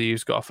Vardy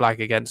who's got a flag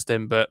against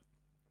him, but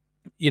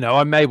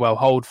I may well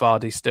hold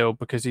Vardy still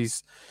because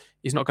he's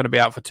not going to be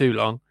out for too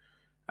long,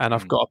 and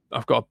I've got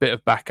a bit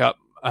of backup.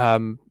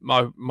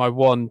 My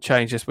one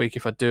change this week,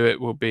 if I do it,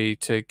 will be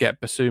to get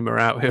Basuma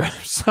out, who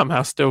I've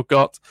somehow still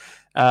got.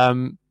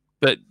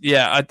 But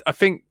yeah, I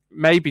think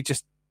maybe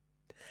just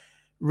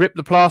rip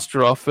the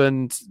plaster off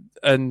and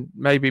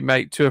maybe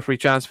make 2 or 3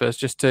 transfers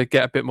just to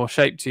get a bit more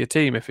shape to your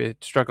team if you're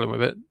struggling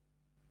with it.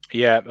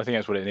 Yeah, I think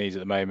that's what it needs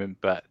at the moment.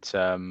 But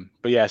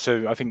yeah,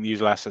 so I think the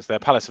usual assets there.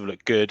 Palace have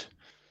looked good.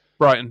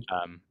 Brighton.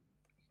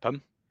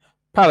 Pardon?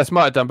 Palace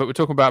might have done, but we're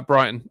talking about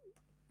Brighton.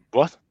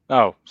 What?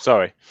 Oh,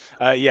 sorry.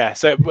 Yeah,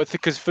 so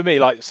because for me,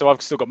 I've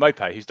still got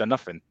Mopé, who's done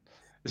nothing.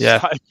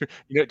 Yeah. So, do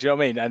you know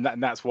what I mean?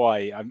 And that's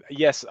why.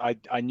 Yes,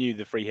 I knew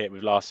the free hit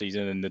with last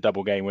season and the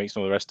double game weeks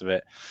and all the rest of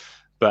it.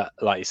 But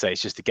like you say,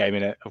 it's just a game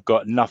in it. I've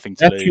got nothing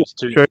to lose.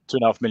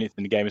 2.5 minutes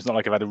in the game. It's not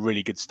like I've had a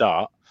really good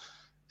start.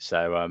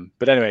 So,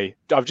 but anyway,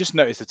 I've just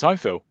noticed the time,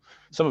 Phil.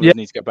 Some of us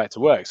need to get back to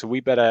work, so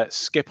we better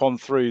skip on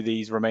through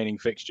these remaining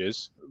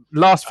fixtures.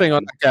 Last thing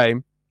on that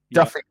game,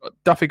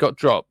 Duffy got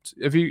dropped.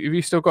 Have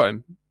you still got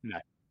him? No.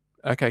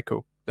 Okay,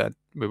 cool. Then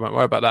we won't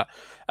worry about that.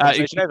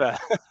 Over.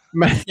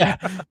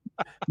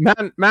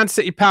 Man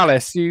City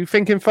Palace. You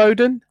thinking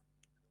Foden?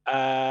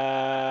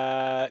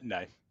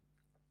 No.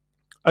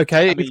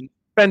 Okay.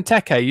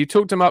 Benteke, you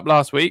talked him up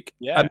last week.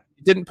 Yeah. And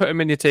you didn't put him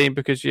in your team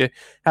because you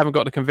haven't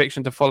got the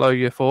conviction to follow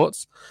your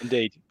thoughts.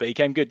 Indeed. But he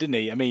came good, didn't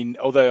he?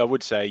 Although I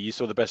would say you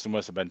saw the best and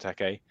worst of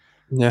Benteke.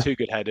 Yeah. 2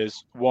 good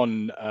headers.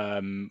 One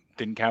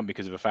didn't count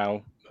because of a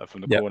foul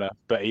from the corner,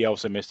 but he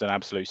also missed an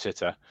absolute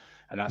sitter.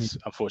 And that's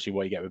unfortunately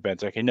what you get with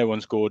Benteke. No one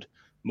scored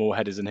more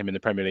headers than him in the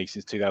Premier League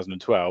since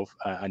 2012,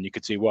 and you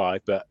could see why.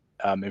 But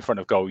in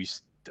front of goal, you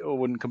still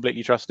wouldn't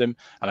completely trust him.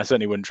 And I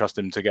certainly wouldn't trust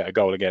him to get a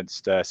goal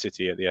against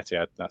City at the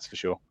Etihad, that's for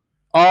sure.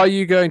 Are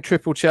you going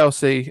triple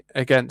Chelsea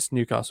against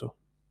Newcastle?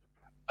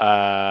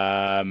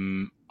 I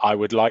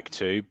would like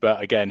to,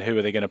 but again, who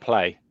are they going to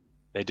play?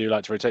 They do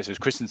like to rotate. So is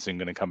Christensen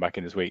going to come back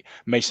in this week?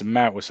 Mason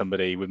Mount was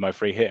somebody with my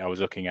free hit I was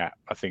looking at.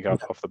 I think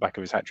off the back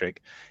of his hat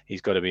trick,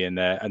 he's got to be in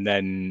there. And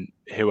then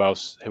who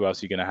else? Who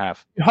else are you going to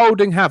have?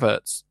 Holding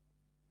Havertz.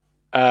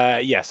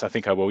 Yes, I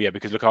think I will. Yeah,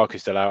 because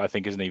Lukaku's still out. I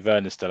think, isn't he?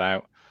 Werner's still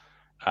out.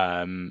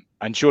 And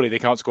surely they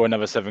can't score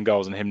another 7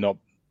 goals and him not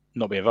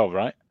be involved,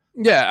 right?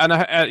 Yeah, and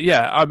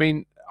I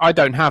mean, I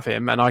don't have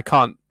him, and I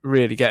can't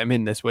really get him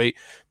in this week.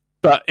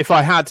 But if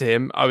I had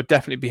him, I would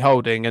definitely be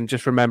holding and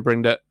just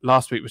remembering that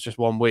last week was just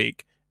 1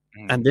 week,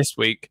 and this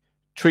week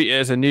treat it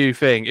as a new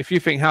thing. If you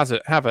think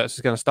Havertz is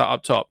going to start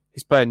up top,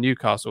 he's playing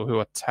Newcastle, who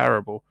are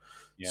terrible.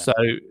 Yeah. So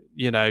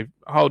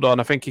hold on.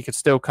 I think he could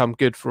still come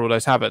good for all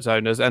those Havertz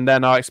owners, and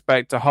then I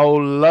expect a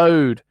whole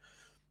load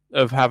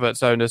of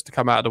Havertz owners to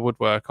come out of the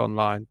woodwork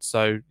online.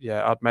 So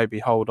yeah, I'd maybe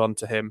hold on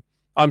to him.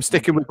 I'm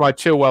sticking with my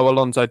Chilwell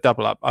Alonso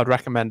double up. I'd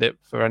recommend it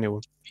for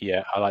anyone.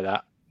 Yeah, I like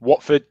that.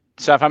 Watford,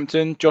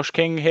 Southampton, Josh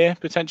King here,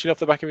 potentially off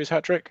the back of his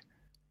hat-trick.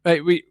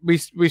 Mate,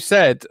 we've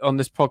said on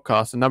this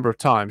podcast a number of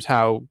times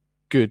how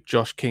good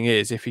Josh King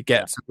is if he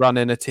gets a run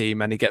in a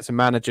team and he gets a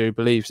manager who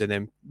believes in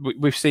him.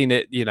 We've seen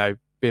it,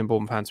 being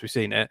Bournemouth fans, we've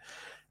seen it.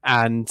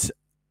 And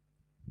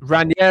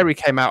Ranieri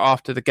came out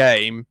after the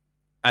game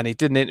and he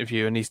did an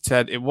interview and he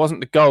said it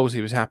wasn't the goals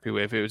he was happy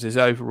with, it was his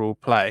overall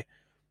play.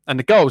 And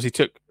the goals he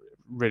took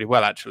really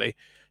well, actually.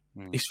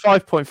 He's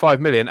 5.5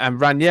 million,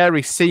 and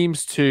Ranieri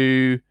seems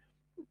to...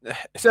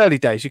 It's early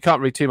days. You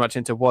can't read too much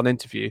into one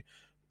interview,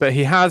 but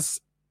he has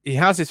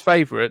his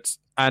favourites,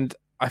 and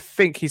I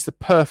think he's the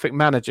perfect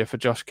manager for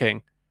Josh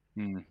King.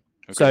 Okay.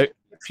 So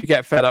if you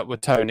get fed up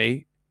with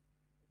Tony,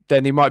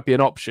 then he might be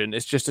an option.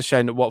 It's just a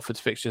shame that Watford's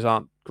fixtures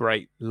aren't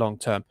great long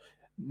term.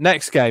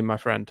 Next game, my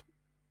friend.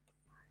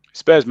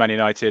 Spurs Man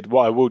United.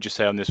 What I will just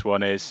say on this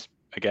one is,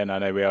 again, I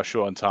know we are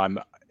short on time.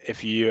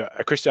 If you're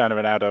a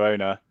Cristiano Ronaldo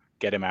owner,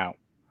 get him out.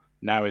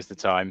 Now is the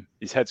time.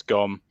 His head's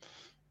gone.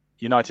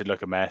 United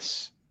look a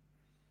mess.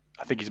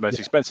 I think he's the most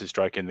expensive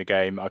striker in the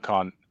game. I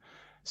can't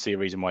see a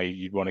reason why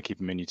you'd want to keep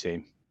him in your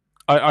team.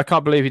 I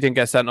can't believe he didn't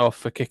get sent off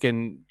for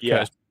kicking.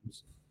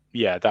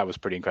 Yeah, that was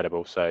pretty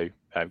incredible. So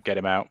get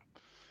him out.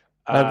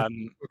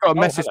 We've got a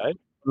message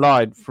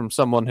line from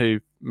someone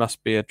who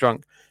must be a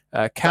drunk.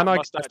 Can I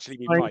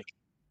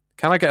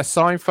get a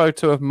signed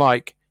photo of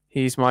Mike?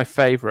 He's my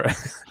favourite.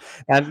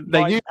 And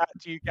Mike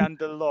at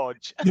Uganda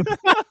Lodge.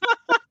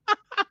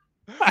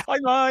 Hi,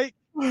 Mike.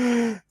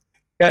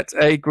 Get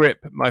a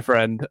grip, my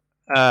friend.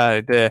 Oh,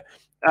 dear.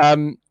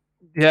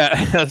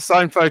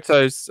 Signed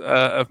photos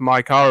of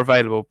Mike are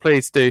available.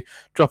 Please do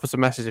drop us a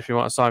message if you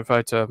want a signed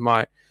photo of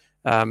Mike.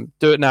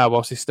 Do it now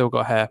whilst he's still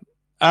got hair.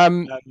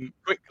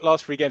 Quick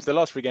last 3 games. The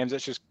last 3 games,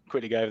 let's just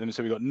quickly go over them.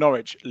 So we've got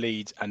Norwich,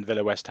 Leeds and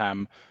Villa West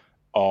Ham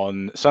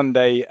on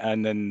Sunday,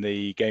 and then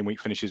the game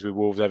week finishes with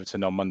Wolves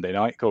Everton on Monday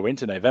night. Cool, we're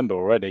into November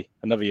already.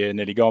 Another year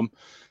nearly gone.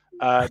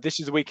 This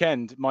is the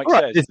weekend. Mike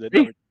says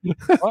that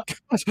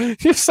Gosh,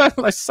 you sound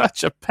like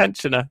such a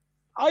pensioner.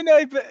 I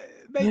know, but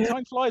mate,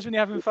 time flies when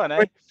you're having fun,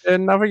 eh?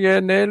 Another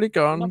year nearly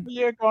gone. Another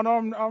year gone.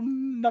 I'm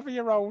another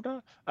year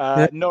older.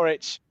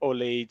 Norwich or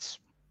Leeds.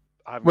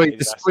 We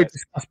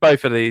discussed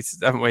both of these,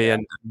 haven't we? Yeah.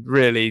 And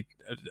really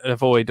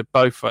avoid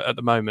both at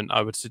the moment,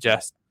 I would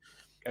suggest.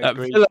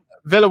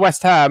 Villa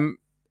West Ham,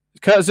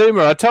 Kurt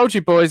Zouma. I told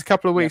you boys a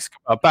couple of weeks ago,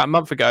 about a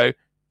month ago,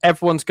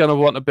 everyone's going to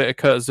want a bit of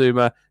Kurt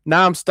Zouma.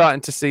 Now I'm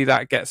starting to see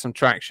that get some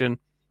traction.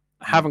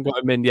 I haven't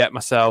got him in yet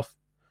myself,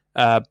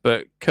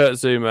 but Kurt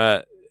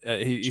Zouma,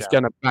 he's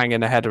going to bang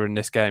in a header in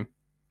this game.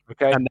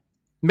 Okay. And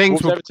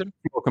Mings will be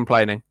more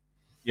complaining.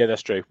 Yeah,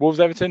 that's true. Wolves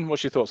Everton,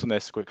 what's your thoughts on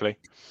this quickly?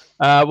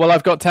 Well,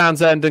 I've got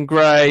Townsend and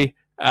Gray,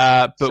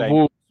 but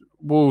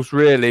Wolves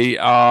really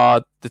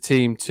are the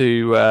team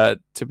to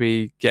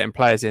be getting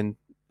players in.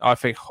 I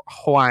think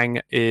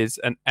Hwang is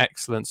an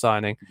excellent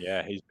signing.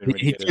 Yeah, he's been really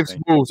he good, gives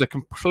Wolves a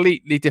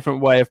completely different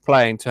way of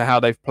playing to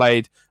how they've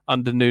played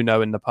under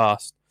Nuno in the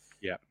past.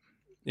 Yeah.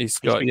 He's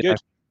got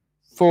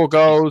 4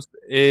 goals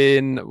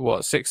in,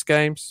 6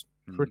 games?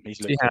 He's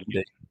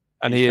handy.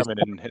 And he's coming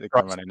in and hit the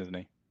ground running, isn't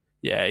he?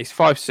 Yeah, he's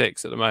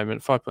 5'6" at the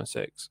moment,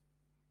 5.6.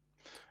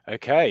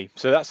 Okay,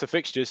 so that's the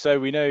fixtures. So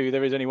we know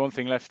there is only one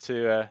thing left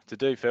to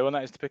do, Phil, and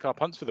that is to pick our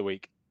punts for the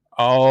week.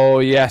 Oh,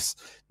 yes.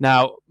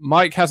 Now,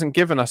 Mike hasn't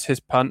given us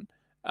his punt,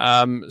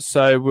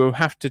 so we'll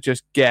have to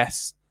just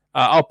guess.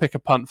 I'll pick a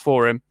punt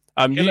for him.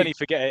 He'll only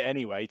forget it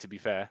anyway, to be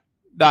fair.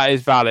 That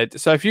is valid.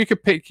 So if you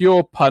could pick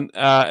your punt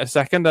a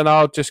second, and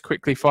I'll just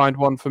quickly find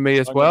one for me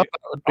as well.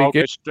 That would be I'll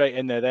good. Go straight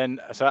in there then.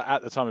 So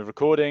at the time of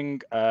recording,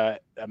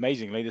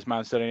 amazingly, this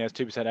man still only has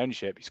 2%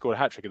 ownership. He scored a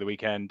hat-trick at the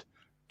weekend.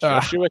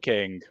 Joshua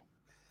King.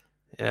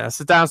 Yeah, it's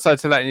the downside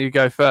to letting you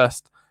go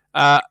first.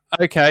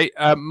 Okay,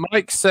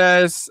 Mike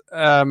says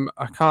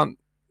I can't.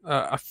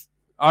 I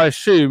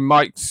assume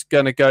Mike's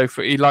going to go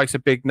for. He likes a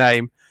big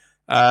name,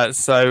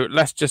 so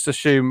let's just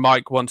assume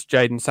Mike wants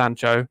Jadon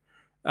Sancho.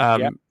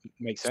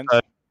 Makes sense. So,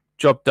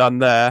 job done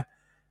there.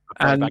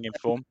 And banging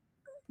form.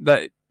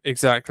 That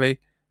exactly.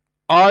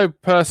 I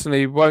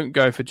personally won't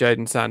go for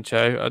Jadon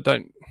Sancho. I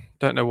don't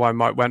know why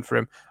Mike went for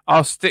him.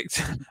 I'll stick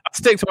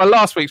to my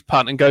last week's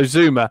punt and go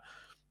Zouma.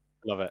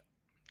 Love it.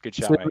 Good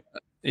shout, mate.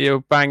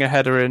 You'll bang a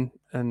header in,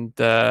 and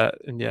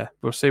yeah,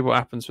 we'll see what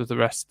happens with the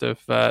rest of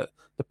the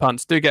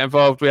punts. Do get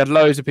involved. We had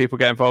loads of people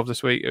get involved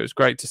this week. It was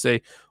great to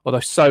see, although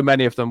so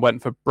many of them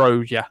went for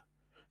Broja.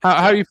 How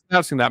are you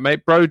pronouncing that,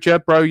 mate?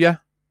 Broja?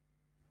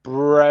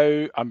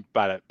 I'm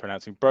bad at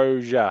pronouncing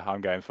Broja.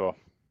 I'm going for.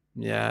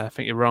 Yeah, I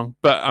think you're wrong,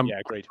 but I'm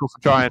agreed. Cool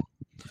for trying.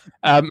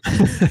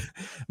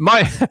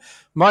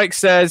 Mike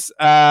says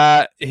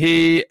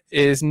he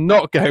is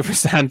not going for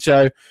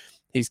Sancho.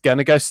 He's going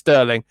to go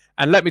Sterling.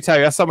 And let me tell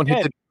you, as someone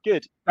who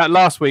did that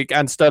last week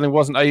and Sterling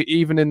wasn't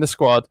even in the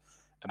squad,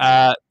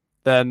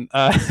 then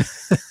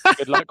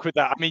good luck with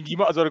that. I mean, you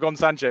might as well have gone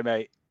Sancho,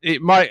 mate.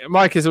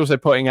 Mike is also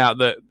pointing out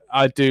that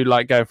I do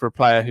like going for a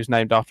player who's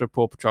named after a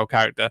Paw Patrol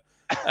character.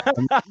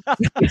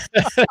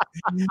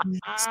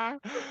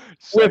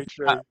 So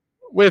true.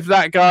 With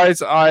that,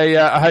 guys,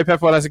 I hope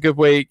everyone has a good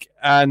week.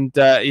 And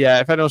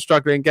if anyone's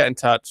struggling, get in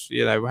touch.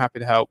 We're happy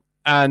to help.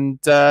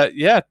 And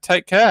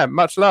take care.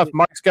 Much love.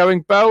 Mike's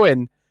going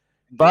Bowen.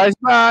 Bye.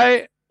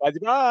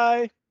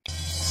 Bye.